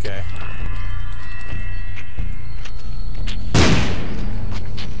of these, okay.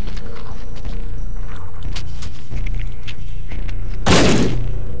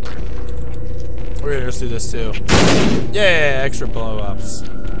 We're gonna just do this too. Yeah, extra blow-ups.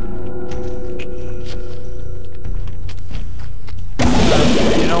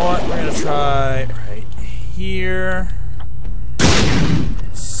 Okay, you know what? We're gonna try right here.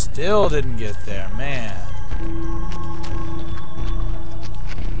 Still didn't get there, man.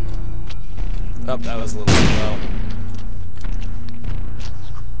 Oh, that was a little slow.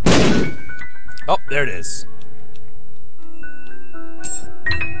 Oh, there it is.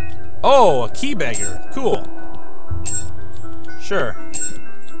 Oh, a key beggar. Cool. Sure.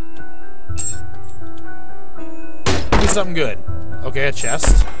 Do something good. Okay, a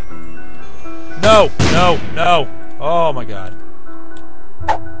chest. No, no, no. Oh my god.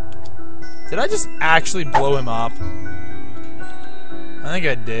 Did I just actually blow him up? I think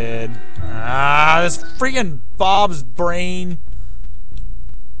I did. Ah, this freaking Bob's brain.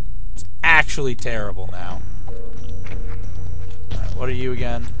 It's actually terrible now. Alright, what are you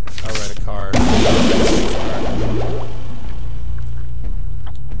again? Oh, right, a card.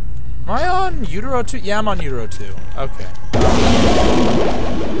 Am I on Utero 2? Yeah, I'm on Utero 2. Okay.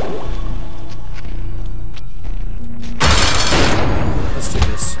 Let's do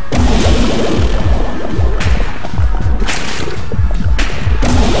this.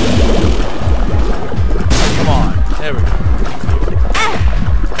 Come on. There we go.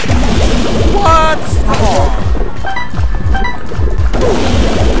 What? Come on.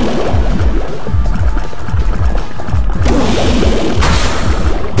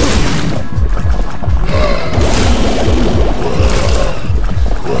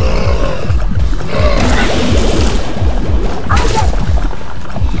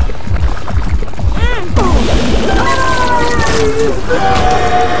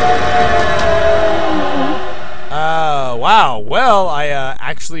 Wow, well, I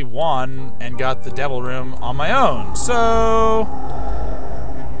actually won and got the devil room on my own, so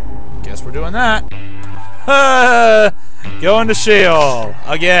guess we're doing that. Going to Sheol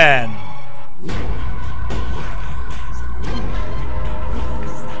again.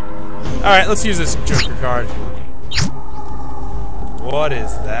 Alright, let's use this Joker card. What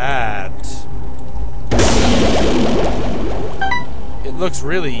is that? It looks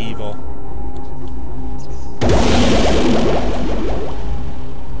really evil.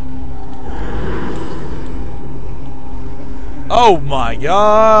 Oh my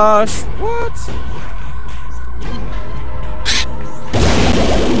gosh! What?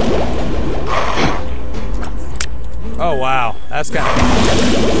 Oh wow, that's kind of...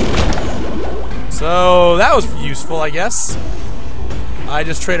 So that was useful, I guess. I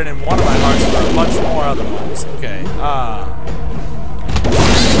just traded in one of my hearts for a bunch more other ones. Okay.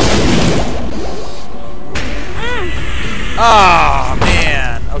 Ah,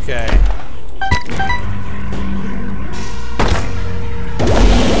 man. Okay.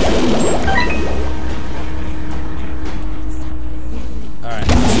 Alright,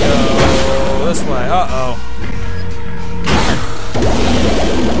 let's go this way. Uh-oh.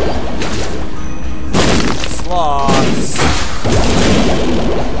 Sloths.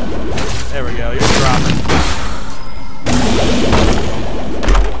 There we go, you're dropping.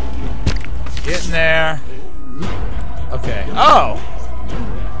 Get in there. Okay. Oh!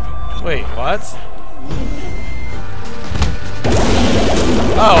 Wait, what?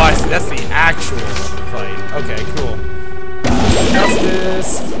 Oh, I see. That's the actual fight. Okay, cool.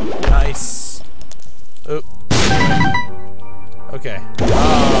 Justice. Nice. Oop. Okay.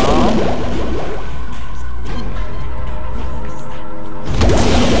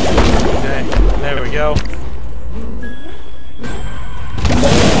 Okay, there we go.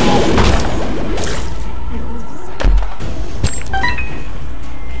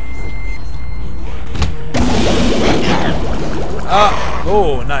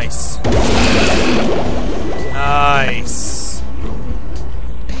 Oh, nice. Nice.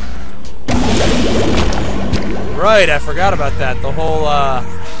 Right, I forgot about that. The whole,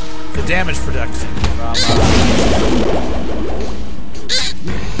 the damage production from,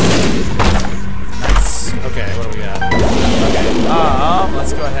 Nice. Okay, what do we got? Okay,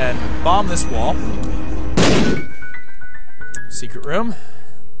 let's go ahead and bomb this wall. Secret room.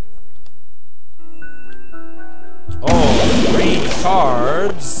 Oh, 3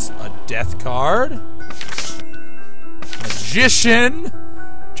 cards. A death card. Magician.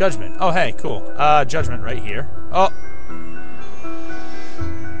 Judgment. Oh, hey, cool. Judgment right here. Oh.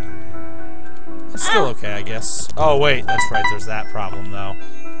 That's still okay, I guess. Oh, wait, that's right. There's that problem, though.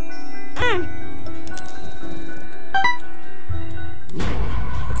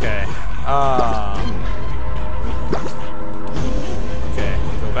 Okay. Okay,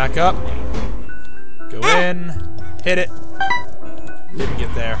 go back up. Go in. Hit it. Didn't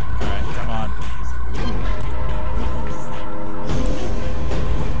get there. Alright, come on.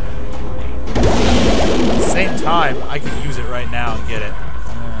 At the same time, I could use it right now and get it.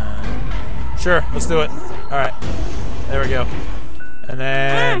 Sure, let's do it. Alright. There we go. And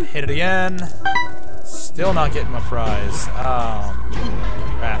then hit it again. Still not getting my prize.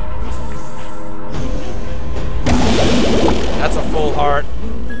 Crap. That's a full heart.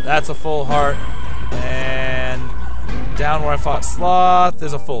 That's a full heart. And Down where I fought Sloth,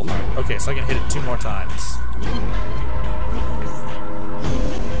 there's a full heart. Okay, so I can hit it 2 more times.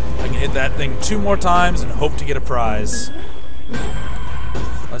 I can hit that thing 2 more times and hope to get a prize.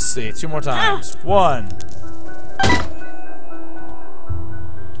 Let's see, 2 more times. 1.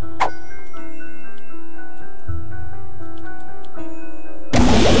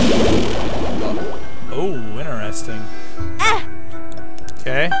 Oh, interesting.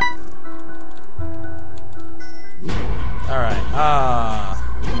 Okay. Alright,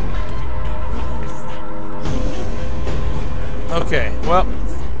 okay, well.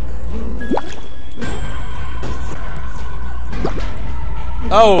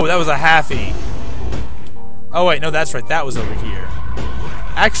 Oh, that was a halfie. Oh wait, no, that's right, that was over here.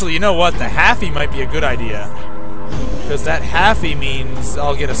 Actually, you know what? The halfie might be a good idea. Because that halfie means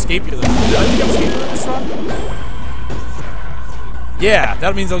I'll get a scapular. Did I get a scapular this run? Yeah,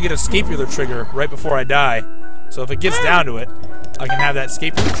 that means I'll get a scapular trigger right before I die. So if it gets down to it, I can have that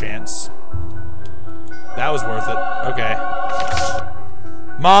scapular chance. That was worth it. Okay.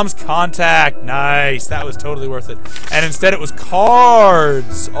 Mom's contact. Nice. That was totally worth it. And instead it was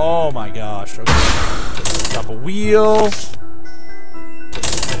cards. Oh my gosh. Okay. Drop a wheel.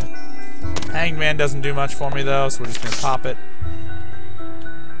 Hangman doesn't do much for me though, so we're just gonna pop it.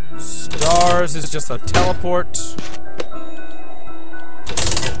 Stars is just a teleport.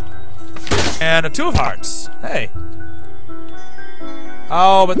 And a 2 of hearts. Hey.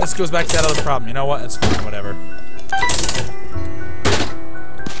 Oh, but this goes back to that other problem. You know what? It's fine. Whatever.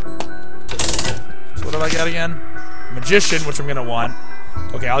 So what have I got again? Magician, which I'm gonna want.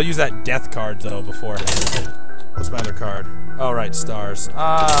 Okay, I'll use that death card though beforehand. What's my other card? Oh, right, stars.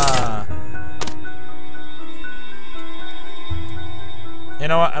 Ah. You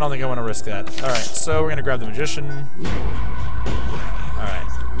know what? I don't think I want to risk that. Alright, so we're gonna grab the magician. Alright.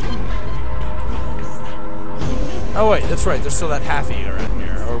 Oh wait, that's right, there's still that halfie around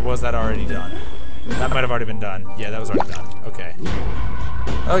here. Or was that already done? That might have already been done. Yeah, that was already done. Okay.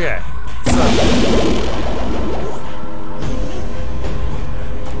 Okay, so.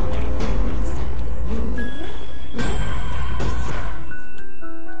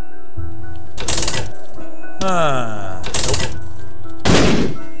 Nope.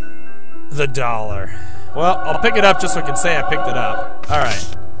 The dollar. Well, I'll pick it up just so I can say I picked it up.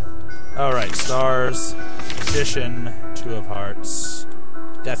 Alright. Alright, stars. Magician, 2 of hearts,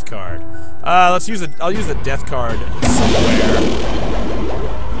 death card. Let's use it. I'll use the death card somewhere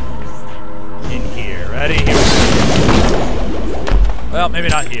in here. Ready? Here we go. Well, maybe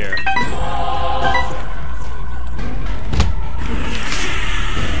not here.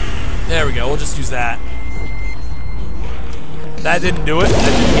 There we go. We'll just use that. That didn't do it.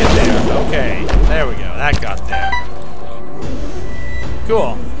 That didn't get there. Okay. There we go. That got there.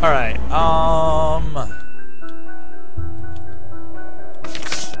 Cool. All right.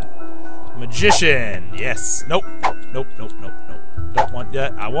 Magician, yes. Nope. Nope, nope, nope, nope. Don't want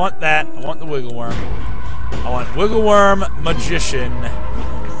that. I want that. I want the wiggle worm. I want wiggle worm, magician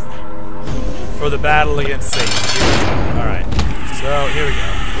for the battle against Satan. Alright. So here we go.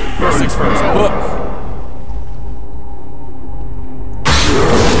 First things first. Book.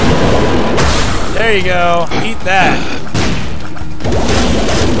 There you go. Eat that.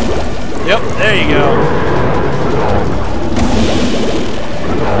 Yep, there you go.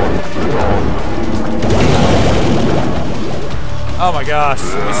 Oh my gosh,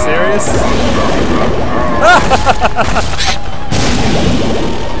 are you serious?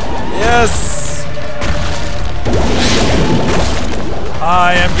 Yes!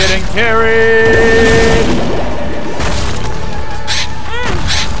 I am getting carried!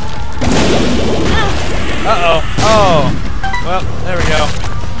 Uh-oh. Oh. Well, there we go.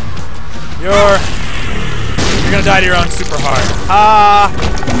 You're gonna die to your own super hard. Ah!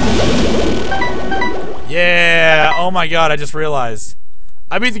 Yeah! Oh my god, I just realized.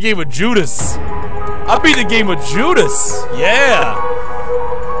 I beat the game with Judas. I beat the game with Judas! Yeah!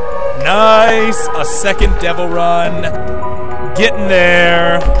 Nice! A second devil run. Getting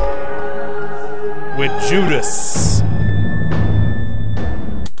there. With Judas.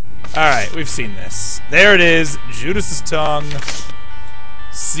 Alright, we've seen this. There it is. Judas's tongue.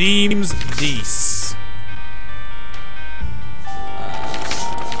 Seems dece.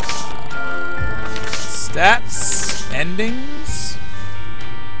 Stats, endings.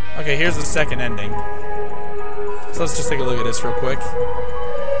 Okay, here's the second ending. So let's just take a look at this real quick.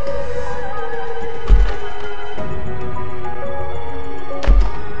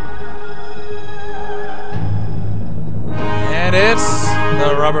 And it's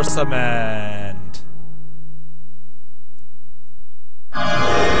the rubber cement.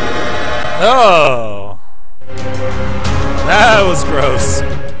 Oh. That was gross.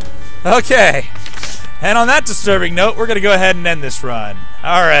 Okay. And on that disturbing note, we're going to go ahead and end this run.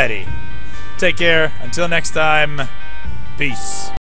 Alrighty. Take care. Until next time, peace.